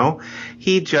saying no,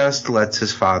 he just lets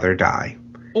his father die.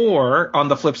 Or, on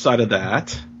the flip side of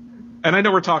that, and I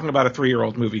know we're talking about a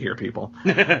 3-year-old movie here, people.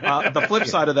 The flip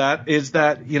side of that is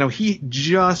that, he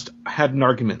just had an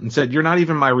argument and said, you're not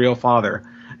even my real father.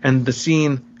 And the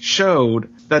scene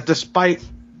showed that despite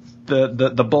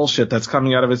the bullshit that's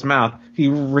coming out of his mouth, he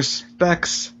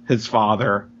respects his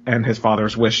father and his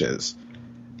father's wishes.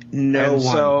 No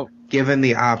one, given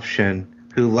the option,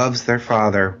 who loves their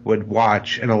father would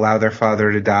watch and allow their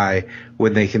father to die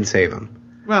when they can save him.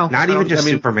 Well, not even just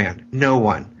Superman. No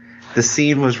one. The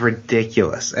scene was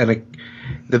ridiculous and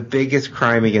the biggest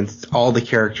crime against all the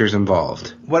characters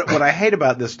involved. What I hate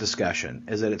about this discussion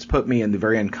is that it's put me in the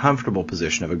very uncomfortable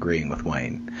position of agreeing with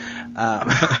Wayne.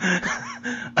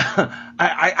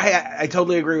 I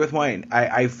totally agree with Wayne.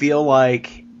 I feel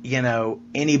like,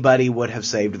 anybody would have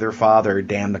saved their father,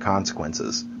 damn the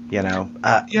consequences.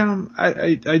 I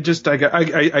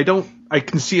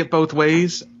can see it both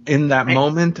ways. In that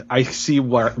moment, I see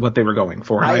what they were going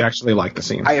for. I actually like the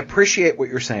scene. I appreciate what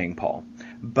you're saying, Paul.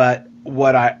 But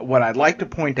what I'd like to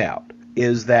point out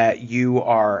is that you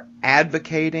are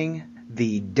advocating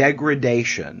the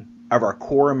degradation of our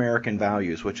core American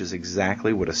values, which is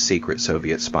exactly what a secret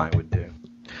Soviet spy would do.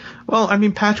 Well, I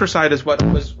mean, patricide is what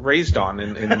was raised on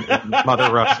in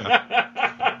Mother Russia.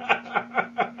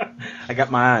 I got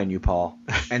my eye on you, Paul,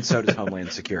 and so does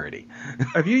Homeland Security.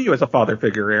 I view you as a father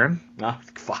figure, Aaron. Oh,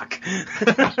 fuck.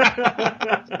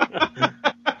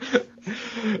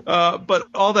 But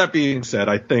all that being said,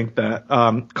 I think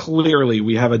that clearly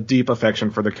we have a deep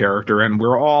affection for the character, and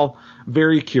we're all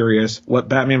very curious what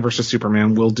Batman vs.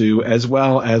 Superman will do, as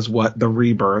well as what the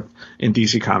Rebirth in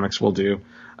DC Comics will do.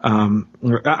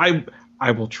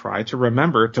 I will try to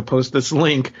remember to post this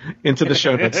link into the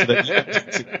show notes so that you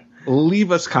can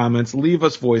leave us comments, leave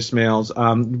us voicemails.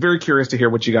 Very curious to hear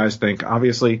what you guys think.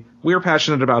 Obviously, we are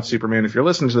passionate about Superman. If you're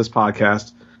listening to this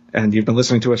podcast and you've been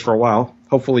listening to us for a while,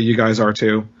 hopefully you guys are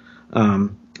too.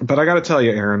 But I got to tell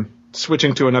you, Aaron,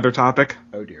 switching to another topic.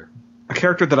 Oh, dear. A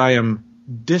character that I am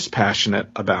dispassionate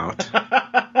about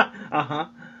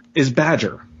is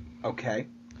Badger. Okay.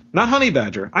 Not Honey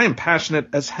Badger. I am passionate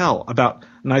as hell about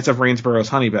Knights of Rainsborough's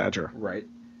Honey Badger. Right.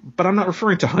 But I'm not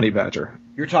referring to Honey Badger.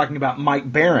 You're talking about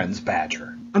Mike Barron's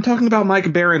Badger. I'm talking about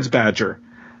Mike Barron's Badger,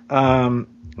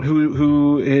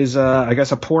 who is, I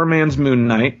guess, a poor man's Moon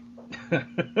Knight.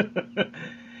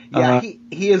 Yeah,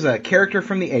 he is a character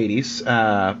from the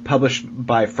 80s, published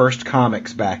by First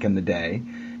Comics back in the day.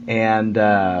 And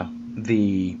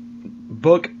the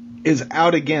book is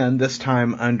out again, this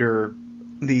time under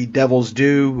the Devil's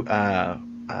Due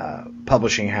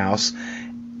publishing house,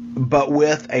 but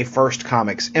with a First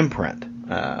Comics imprint.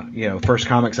 First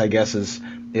Comics, I guess,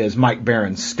 is Mike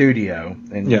Barron's studio,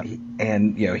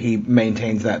 and he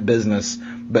maintains that business,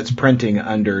 but's printing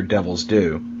under Devil's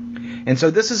Due. And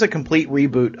so this is a complete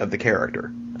reboot of the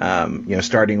character.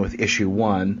 Starting with issue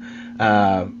 1.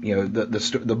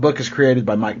 The book is created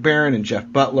by Mike Barron and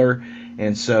Jeff Butler,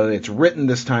 and so it's written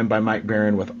this time by Mike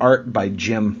Barron with art by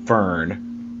Jim Fern.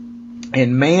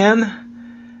 And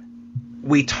man,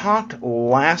 we talked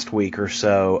last week or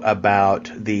so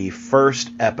about the first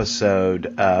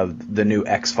episode of the new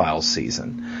X-Files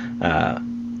season,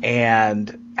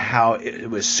 and how it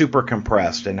was super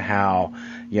compressed, and how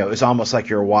it was almost like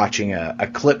you're watching a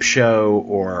clip show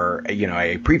or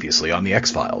a previously on the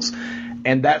X-Files.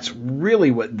 And that's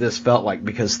really what this felt like,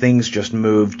 because things just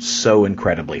moved so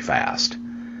incredibly fast.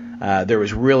 There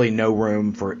was really no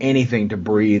room for anything to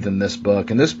breathe in this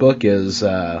book, and this book is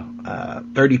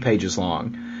 30 pages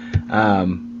long.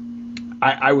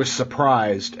 I was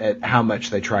surprised at how much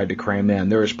they tried to cram in.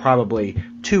 There was probably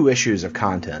 2 issues of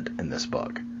content in this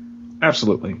book.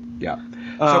 Absolutely. Yeah.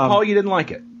 So, Paul, you didn't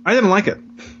like it? I didn't like it.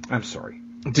 I'm sorry.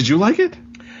 Did you like it?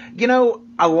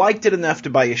 I liked it enough to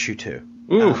buy issue 2.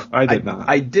 Ooh, I did not.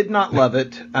 I did not love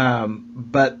it,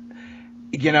 but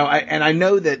you know, I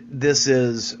know that this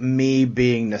is me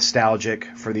being nostalgic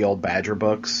for the old Badger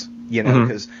books. You know,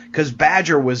 because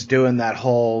Badger was doing that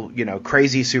whole, you know,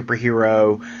 crazy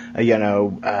superhero,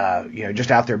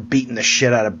 just out there beating the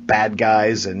shit out of bad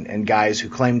guys and guys who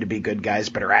claim to be good guys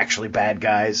but are actually bad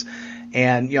guys.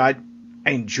 And, you know, I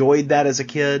enjoyed that as a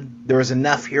kid. There was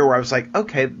enough here where I was like,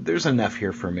 okay, there's enough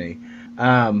here for me.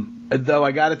 Though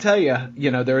I got to tell you,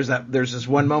 you know, there's this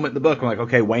one moment in the book I'm like,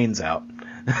 okay, Wayne's out.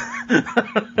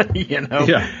 You know,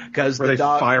 because they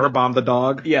firebomb the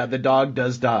dog. Yeah, the dog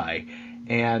does die.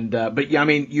 And but yeah, I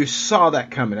mean, you saw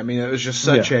that coming. I mean, it was just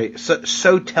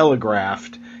so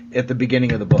telegraphed at the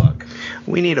beginning of the book.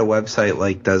 We need a website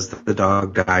like Does the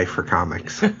Dog Die for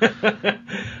comics.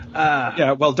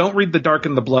 Yeah, well, don't read The Dark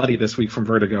and the Bloody this week from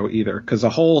Vertigo either, because a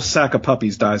whole sack of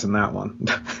puppies dies in that one.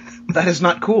 That is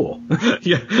not cool.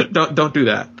 Yeah, don't do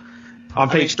that. On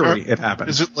page 3, it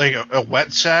happens. Is it like a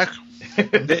wet sack?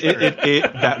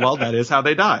 That is how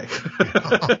they die.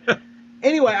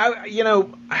 Anyway,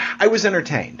 I was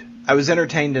entertained. I was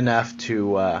entertained enough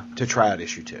to try out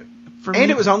issue 2.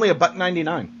 It was only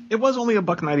 $1.99. It was only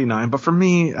 $1.99, but for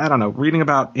me, I don't know, reading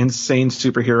about insane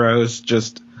superheroes,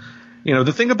 just, you know,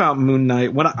 the thing about Moon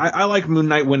Knight, when I like Moon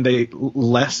Knight when they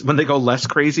go less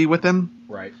crazy with him,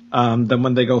 right? Than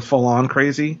when they go full on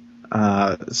crazy.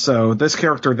 So this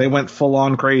character they went full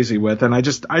on crazy with, and I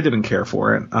didn't care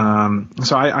for it.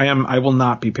 So I will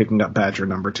not be picking up Badger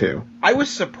number 2. I was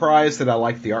surprised that I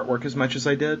liked the artwork as much as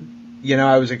I did. You know,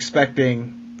 I was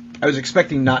expecting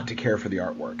not to care for the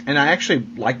artwork, and I actually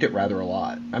liked it rather a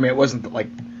lot. I mean, it wasn't like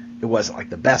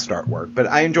the best artwork, but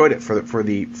I enjoyed it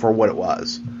for what it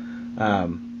was.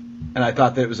 And I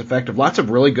thought that it was effective. Lots of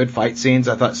really good fight scenes.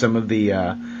 I thought some of the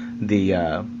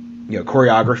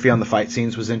choreography on the fight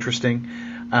scenes was interesting.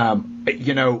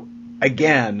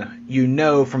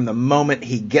 Again, from the moment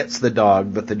he gets the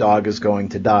dog that the dog is going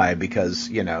to die, because,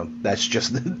 you know, that's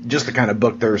just the kind of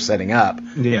book they're setting up.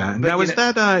 Yeah. Now, is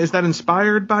that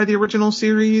inspired by the original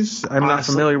series? I'm not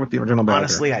familiar with the original Badger.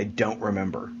 Honestly, I don't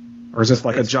remember. Or is this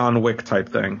like a John Wick type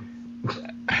thing?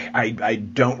 I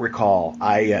don't recall.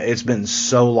 It's been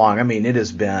so long. I mean, it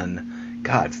has been,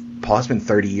 God, Paul, it's been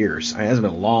 30 years. I mean, it's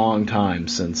been a long time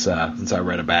since I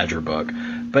read a Badger book.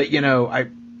 But, you know,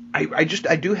 I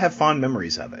do have fond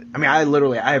memories of it. I mean, I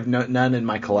have none in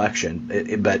my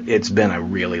collection, but it's been a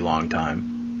really long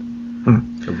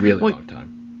time. A really long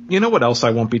time. You know what else I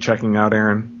won't be checking out,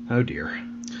 Aaron? Oh, dear.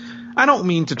 I don't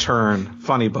mean to turn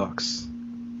funny books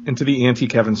into the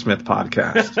anti-Kevin Smith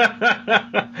podcast.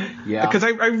 Yeah. Because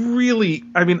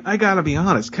I gotta be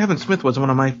honest, Kevin Smith was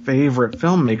one of my favorite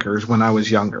filmmakers when I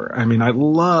was younger. I mean, I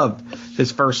loved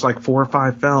his first 4 or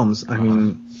 5 films. I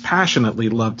mean, passionately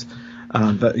loved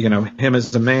him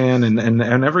as a man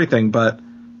and everything, but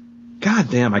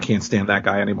god damn, I can't stand that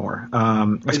guy anymore.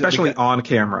 Especially on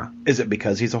camera. Is it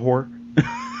because he's a whore?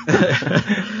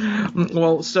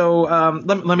 Well, so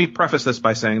let me preface this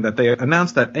by saying that they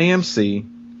announced that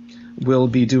AMC will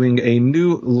be doing a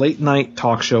new late night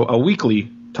talk show, a weekly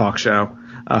talk show,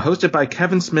 hosted by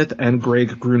Kevin Smith and Greg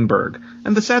Grunberg.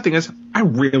 And the sad thing is, I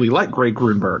really like Greg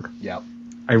Grunberg. Yep.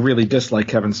 I really dislike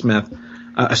Kevin Smith.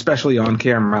 Especially on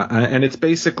camera, and it's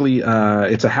basically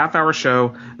it's a half-hour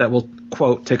show that will,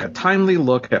 quote, take a timely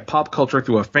look at pop culture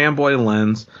through a fanboy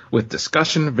lens with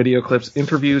discussion, video clips,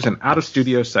 interviews, and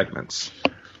out-of-studio segments.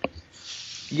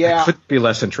 Yeah, I could be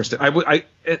less interested. I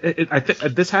think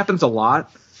this happens a lot,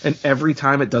 and every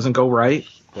time it doesn't go right.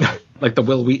 Like the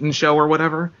Will Wheaton show or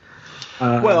whatever.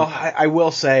 Well, I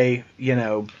will say,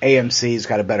 AMC's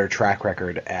got a better track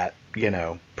record at,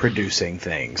 producing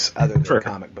things other than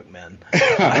Comic Book Men.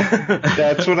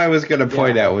 That's what I was going to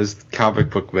point out was Comic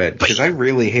Book Men, because I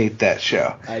really hate that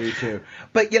show. I do too.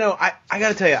 But, I got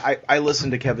to tell you, I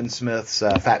listened to Kevin Smith's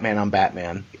Fat Man on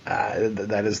Batman.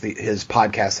 That is his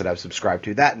podcast that I've subscribed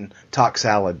to. That and Talk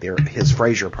Salad, his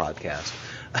Frasier podcast.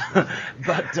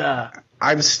 But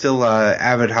I'm still a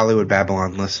avid Hollywood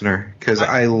Babylon listener because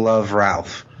I love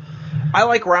Ralph. I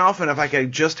like Ralph, and if I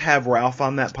could just have Ralph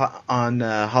on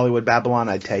Hollywood Babylon,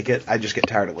 I'd take it. I just get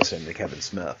tired of listening to Kevin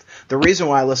Smith. The reason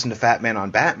why I listen to Fat Man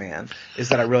on Batman is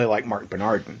that I really like Mark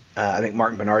Bernardin. I think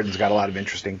Mark Bernardin's got a lot of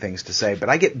interesting things to say, but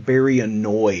I get very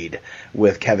annoyed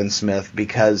with Kevin Smith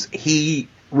because he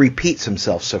repeats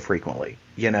himself so frequently.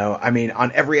 I mean,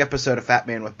 on every episode of Fat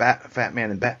Man with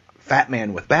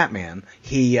Batman,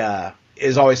 he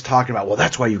is always talking about, well,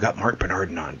 that's why you got Mark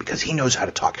Bernardin on, because he knows how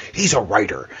to talk. He's a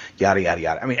writer, yada, yada,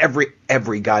 yada. I mean,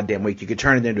 every goddamn week you could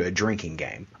turn it into a drinking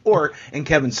game. Or in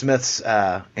Kevin Smith's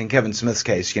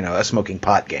case, a smoking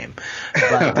pot game.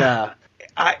 But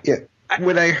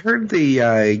When I heard the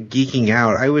geeking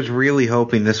out, I was really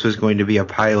hoping this was going to be a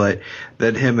pilot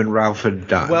that him and Ralph had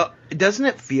done. Well, doesn't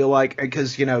it feel like,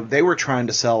 because, they were trying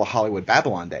to sell Hollywood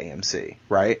Babylon to AMC,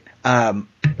 right?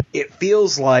 It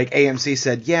feels like AMC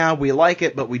said, yeah, we like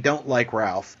it, but we don't like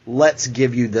Ralph. Let's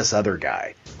give you this other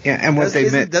guy. Yeah, and what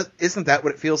isn't that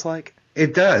what it feels like?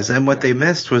 It does, and what they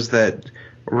missed was that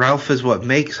Ralph is what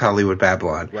makes Hollywood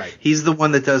Babylon. Right. He's the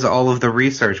one that does all of the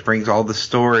research, brings all the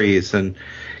stories, and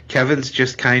Kevin's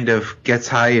just kind of gets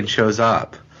high and shows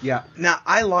up. Yeah. Now,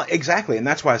 exactly, and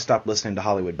that's why I stopped listening to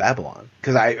Hollywood Babylon,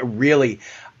 because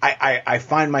I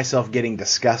find myself getting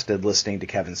disgusted listening to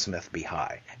Kevin Smith be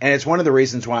high. And it's one of the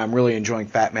reasons why I'm really enjoying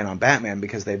Fat Man on Batman,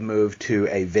 because they've moved to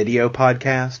a video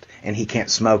podcast, and he can't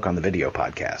smoke on the video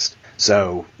podcast.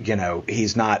 So,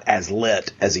 he's not as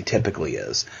lit as he typically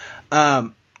is.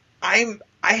 I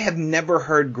have never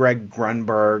heard Greg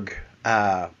Grunberg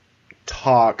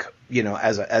talk,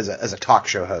 as a talk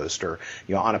show host or,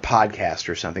 on a podcast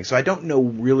or something. So I don't know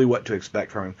really what to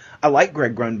expect from him. I like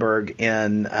Greg Grunberg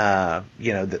in,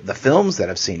 the films that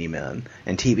I've seen him in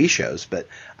and TV shows, but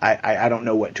I don't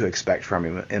know what to expect from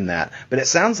him in that. But it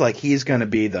sounds like he's going to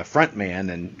be the front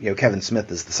man and, Kevin Smith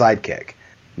is the sidekick,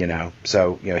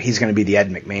 So, he's going to be the Ed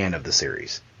McMahon of the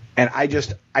series. And I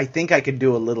think I could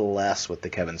do a little less with the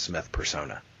Kevin Smith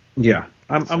persona. Yeah,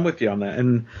 I'm with you on that.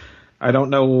 And I don't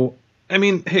know. I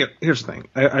mean, here's the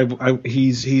thing.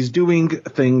 He's doing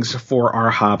things for our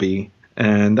hobby,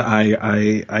 and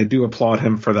I do applaud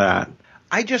him for that.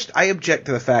 I object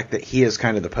to the fact that he is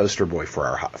kind of the poster boy for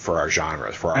our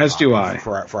genres, for our as do I,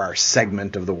 for our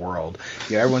segment of the world.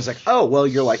 Everyone's like, oh, well,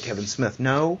 you're like Kevin Smith.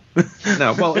 No,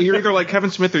 no. Well, you're either like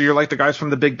Kevin Smith or you're like the guys from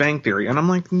The Big Bang Theory, and I'm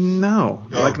like, no,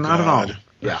 not at all.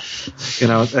 Yeah,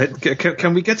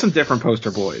 can we get some different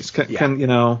poster boys?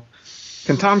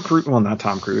 Can Tom Cruise? Well, not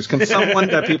Tom Cruise. Can someone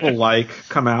that people like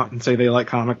come out and say they like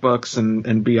comic books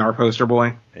and be our poster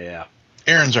boy? Yeah,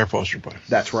 Aaron's our poster boy.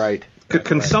 That's right.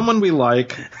 Can someone we like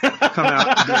come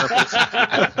out and be our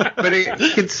poster boy?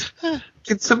 But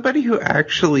can somebody who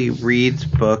actually reads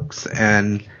books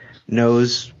and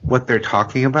knows what they're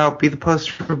talking about be the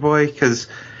poster boy? Because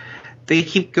they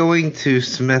keep going to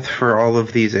Smith for all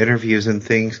of these interviews and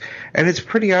things, and it's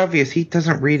pretty obvious he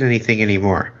doesn't read anything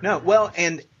anymore. No, well,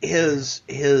 and his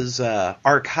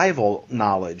archival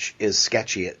knowledge is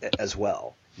sketchy as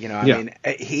well. I mean,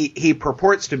 he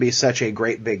purports to be such a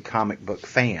great big comic book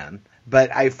fan,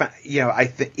 but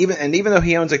even though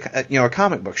he owns a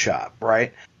comic book shop,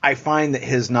 right? I find that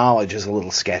his knowledge is a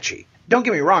little sketchy. Don't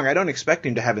get me wrong, I don't expect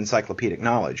him to have encyclopedic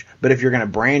knowledge, but if you're going to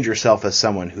brand yourself as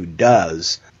someone who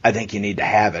does, I think you need to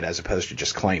have it as opposed to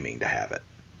just claiming to have it.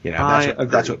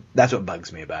 That's what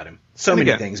bugs me about him.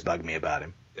 Many things bug me about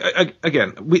him.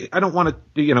 Again, I don't want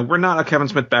to, we're not a Kevin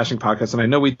Smith bashing podcast, and I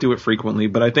know we do it frequently,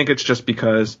 but I think it's just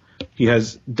because he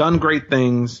has done great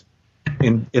things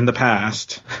in the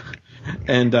past,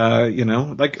 and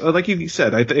like you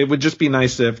said, it would just be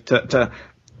nice if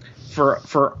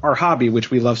for our hobby, which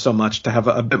we love so much, to have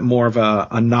a bit more of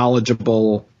a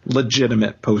knowledgeable,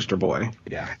 legitimate poster boy.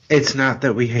 Yeah, it's not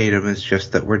that we hate him; it's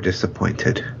just that we're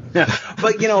disappointed. Yeah,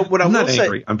 but what I'm not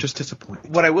angry. I'm just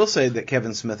disappointed. What I will say that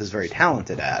Kevin Smith is very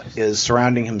talented at is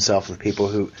surrounding himself with people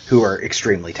who are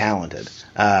extremely talented.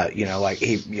 Like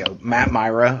Matt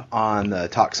Myra on the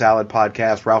Talk Salad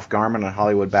podcast, Ralph Garman on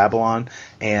Hollywood Babylon,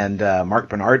 and Mark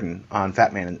Bernardin on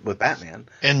Fat Man with Batman.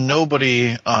 And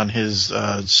nobody on his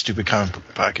stupid comic book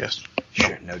podcast.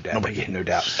 Sure, no doubt. No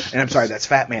doubt. And I'm sorry, that's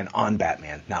Fat Man on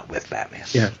Batman, not with Batman.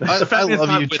 Yeah, I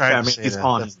love you trying to say he's that.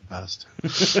 on. That's the best.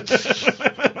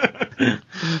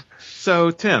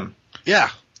 So, Tim. Yeah.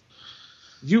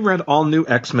 You read all new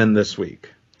X-Men this week.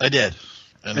 I did.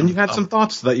 And you had some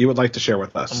thoughts that you would like to share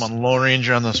with us. I'm on Lone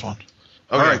Ranger on this one. Okay.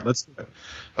 All right, let's do it.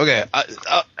 Okay,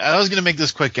 I was going to make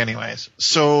this quick anyways.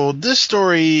 So this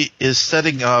story is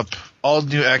setting up all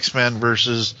new X-Men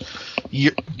versus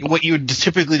what you would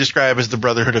typically describe as the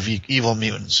Brotherhood of Evil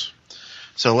Mutants.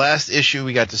 So last issue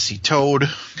we got to see Toad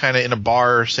kind of in a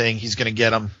bar saying he's going to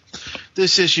get him.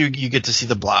 This issue you get to see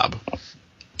the Blob.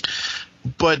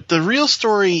 But the real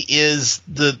story is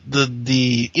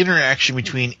the interaction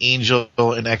between Angel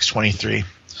and X-23.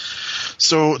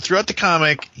 So throughout the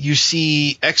comic, you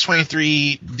see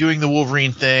X-23 doing the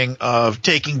Wolverine thing of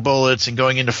taking bullets and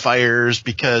going into fires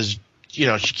because, she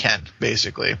can,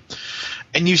 basically.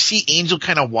 And you see Angel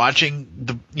kind of watching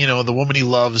the woman he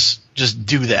loves just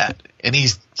do that. And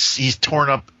he's torn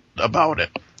up about it.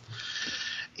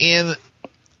 And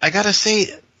I gotta say,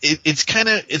 it's kind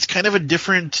of a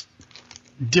different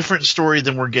story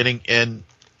than we're getting in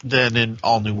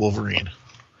All New Wolverine.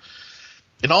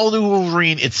 in All New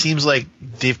Wolverine, it seems like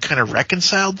they've kind of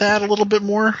reconciled that a little bit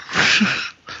more.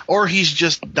 Or he's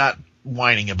just not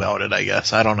whining about it, I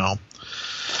guess. I don't know.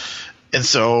 And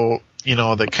so,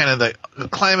 the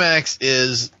climax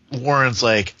is Warren's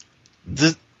like,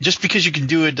 just because you can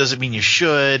do it doesn't mean you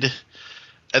should.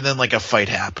 And then, a fight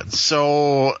happens.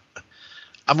 So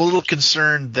I'm a little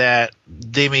concerned that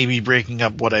they may be breaking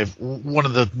up one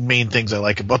of the main things I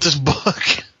like about this book.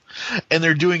 And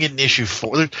they're doing it in issue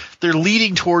 4. They're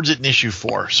leading towards it in issue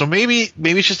 4. So maybe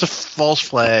it's just a false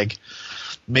flag.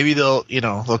 Maybe they'll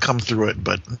come through it.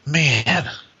 But man,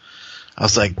 I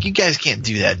was like, you guys can't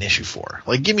do that in issue 4.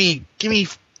 Give me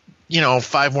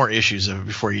 5 more issues of it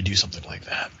before you do something like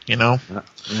that. Yeah.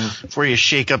 Before you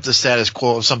shake up the status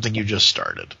quo of something you just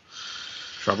started.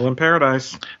 Trouble in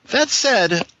Paradise. That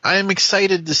said, I am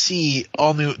excited to see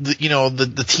all new,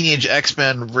 the Teenage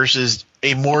X-Men versus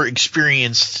a more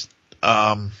experienced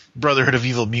Brotherhood of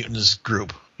Evil Mutants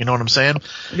group. You know what I'm saying?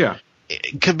 Yeah.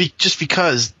 It could be just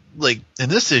because, in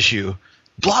this issue,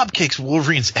 Blob kicks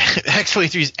Wolverine's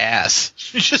X-23's ass.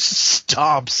 He just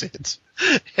stomps it.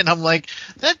 And I'm like,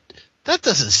 that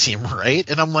doesn't seem right.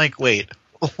 And I'm like, wait,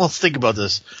 let's think about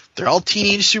this. They're all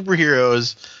teenage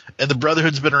superheroes, and the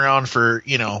Brotherhood's been around for,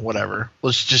 whatever.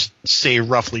 Let's just say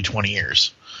roughly 20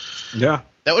 years. Yeah.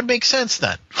 That would make sense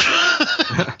then.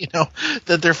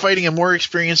 That they're fighting a more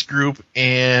experienced group,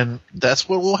 and that's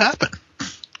what will happen.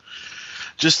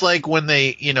 Just like when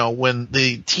when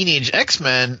the Teenage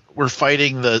X-Men were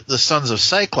fighting the Sons of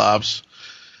Cyclops,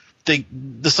 the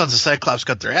Sons of Cyclops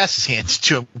got their asses handed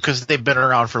to them because they've been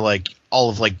around for all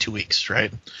of 2 weeks,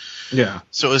 right? Yeah.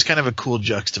 So it was kind of a cool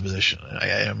juxtaposition,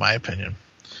 in my opinion.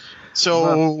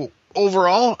 So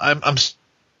overall, I'm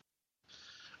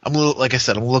a little, like I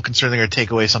said, I'm a little concerned they're going to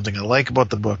take away something I like about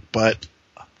the book, but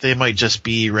they might just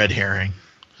be red herring.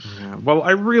 Yeah. Well,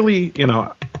 I really,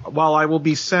 while I will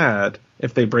be sad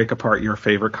if they break apart your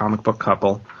favorite comic book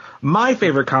couple, my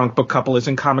favorite comic book couple is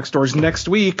in comic stores next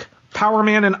week. Power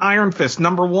Man and Iron Fist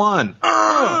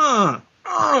 #1.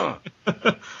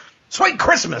 Sweet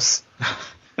Christmas.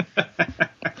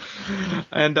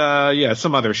 And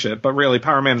some other shit, but really,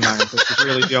 Power Man and Iron Fist is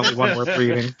really the only one worth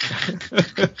reading.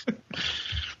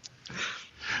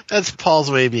 That's Paul's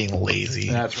way of being lazy.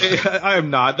 That's right. I am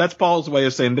not. That's Paul's way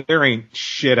of saying there ain't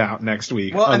shit out next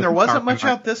week. Well, and there wasn't much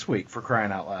out this week, for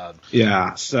crying out loud.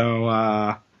 Yeah, so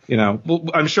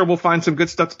I'm sure we'll find some good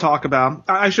stuff to talk about.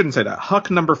 I shouldn't say that. Huck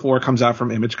 #4 comes out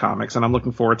from Image Comics, and I'm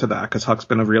looking forward to that because Huck's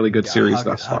been a really good series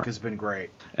thus far. Huck has been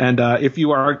great. And if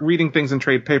you are reading things in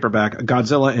trade paperback,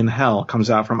 Godzilla in Hell comes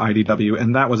out from IDW,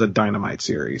 and that was a dynamite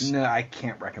series. No, I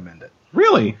can't recommend it.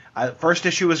 Really? First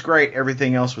issue was great.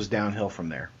 Everything else was downhill from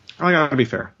there. I gotta be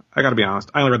fair. I gotta be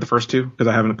honest. I only read the first 2 because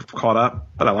I haven't caught up,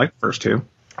 but I like the first 2.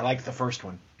 I liked the first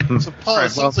one. So, Paul, it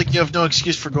sounds like you have no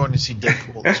excuse for going to see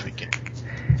Deadpool this weekend.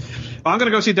 I'm going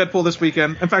to go see Deadpool this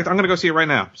weekend. In fact, I'm going to go see it right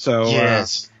now. So,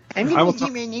 yes. I will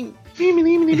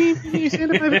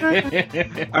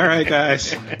All right,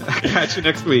 guys. Catch you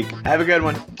next week. Have a good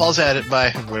one. Paul's at it. Bye,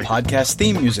 everybody. Podcast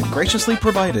theme music graciously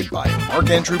provided by Mark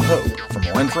Andrew Pope. For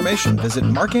more information, visit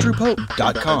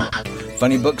markandrewpope.com.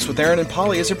 Funny Books with Aaron and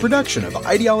Polly is a production of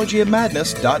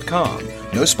ideologyofmadness.com.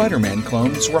 No Spider-Man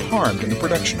clones were harmed in the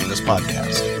production of this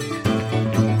podcast.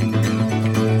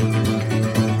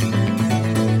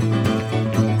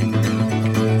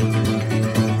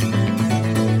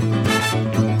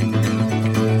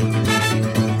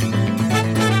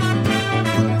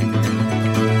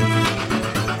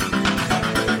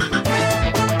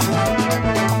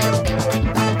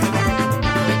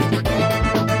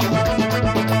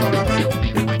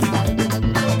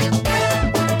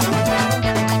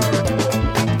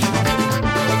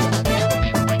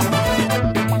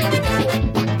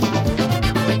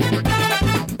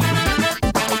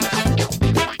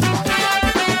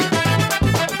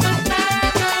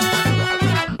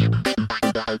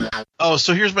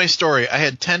 So here's my story. I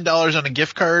had $10 on a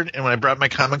gift card, and when I brought my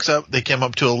comics up, they came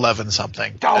up to 11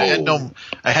 something. Oh. I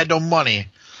had no money,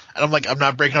 and I'm like, I'm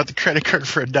not breaking out the credit card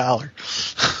for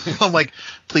 $1. I'm like,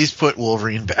 please put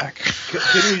Wolverine back.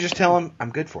 Couldn't you just tell him I'm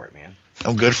good for it, man?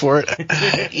 I'm good for it.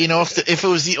 If it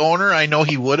was the owner, I know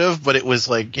he would have, but it was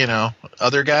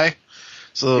other guy.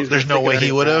 So there's no way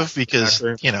he would have because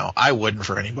I wouldn't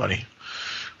for anybody.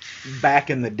 Back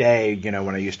in the day,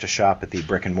 when I used to shop at the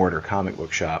brick and mortar comic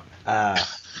book shop,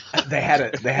 they had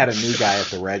a new guy at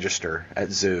the register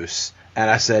at Zeus, and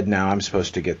I said, "No, I'm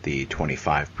supposed to get the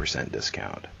 25%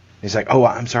 discount." He's like, "Oh,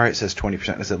 I'm sorry, it says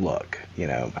 20%." I said, "Look,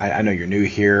 I know you're new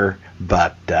here,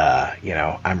 but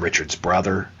I'm Richard's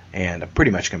brother, and I'm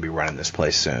pretty much going to be running this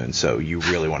place soon, so you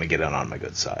really want to get in on my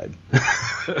good side."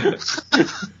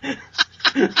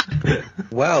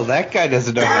 Well, that guy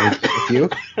doesn't know how to deal with you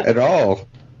at all.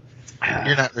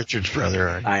 You're not Richard's brother,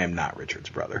 are you? I am not Richard's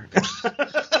brother.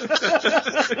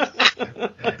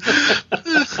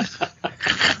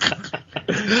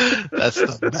 That's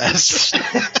the best.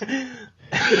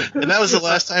 And that was the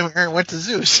last time Aaron went to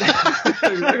Zeus.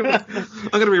 I'm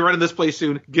going to be running this place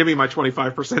soon. Give me my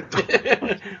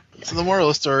 25%. So the moral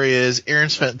of the story is Aaron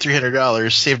spent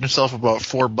 $300, saved himself about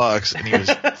 $4, and he was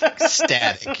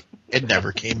ecstatic. It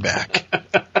never came back.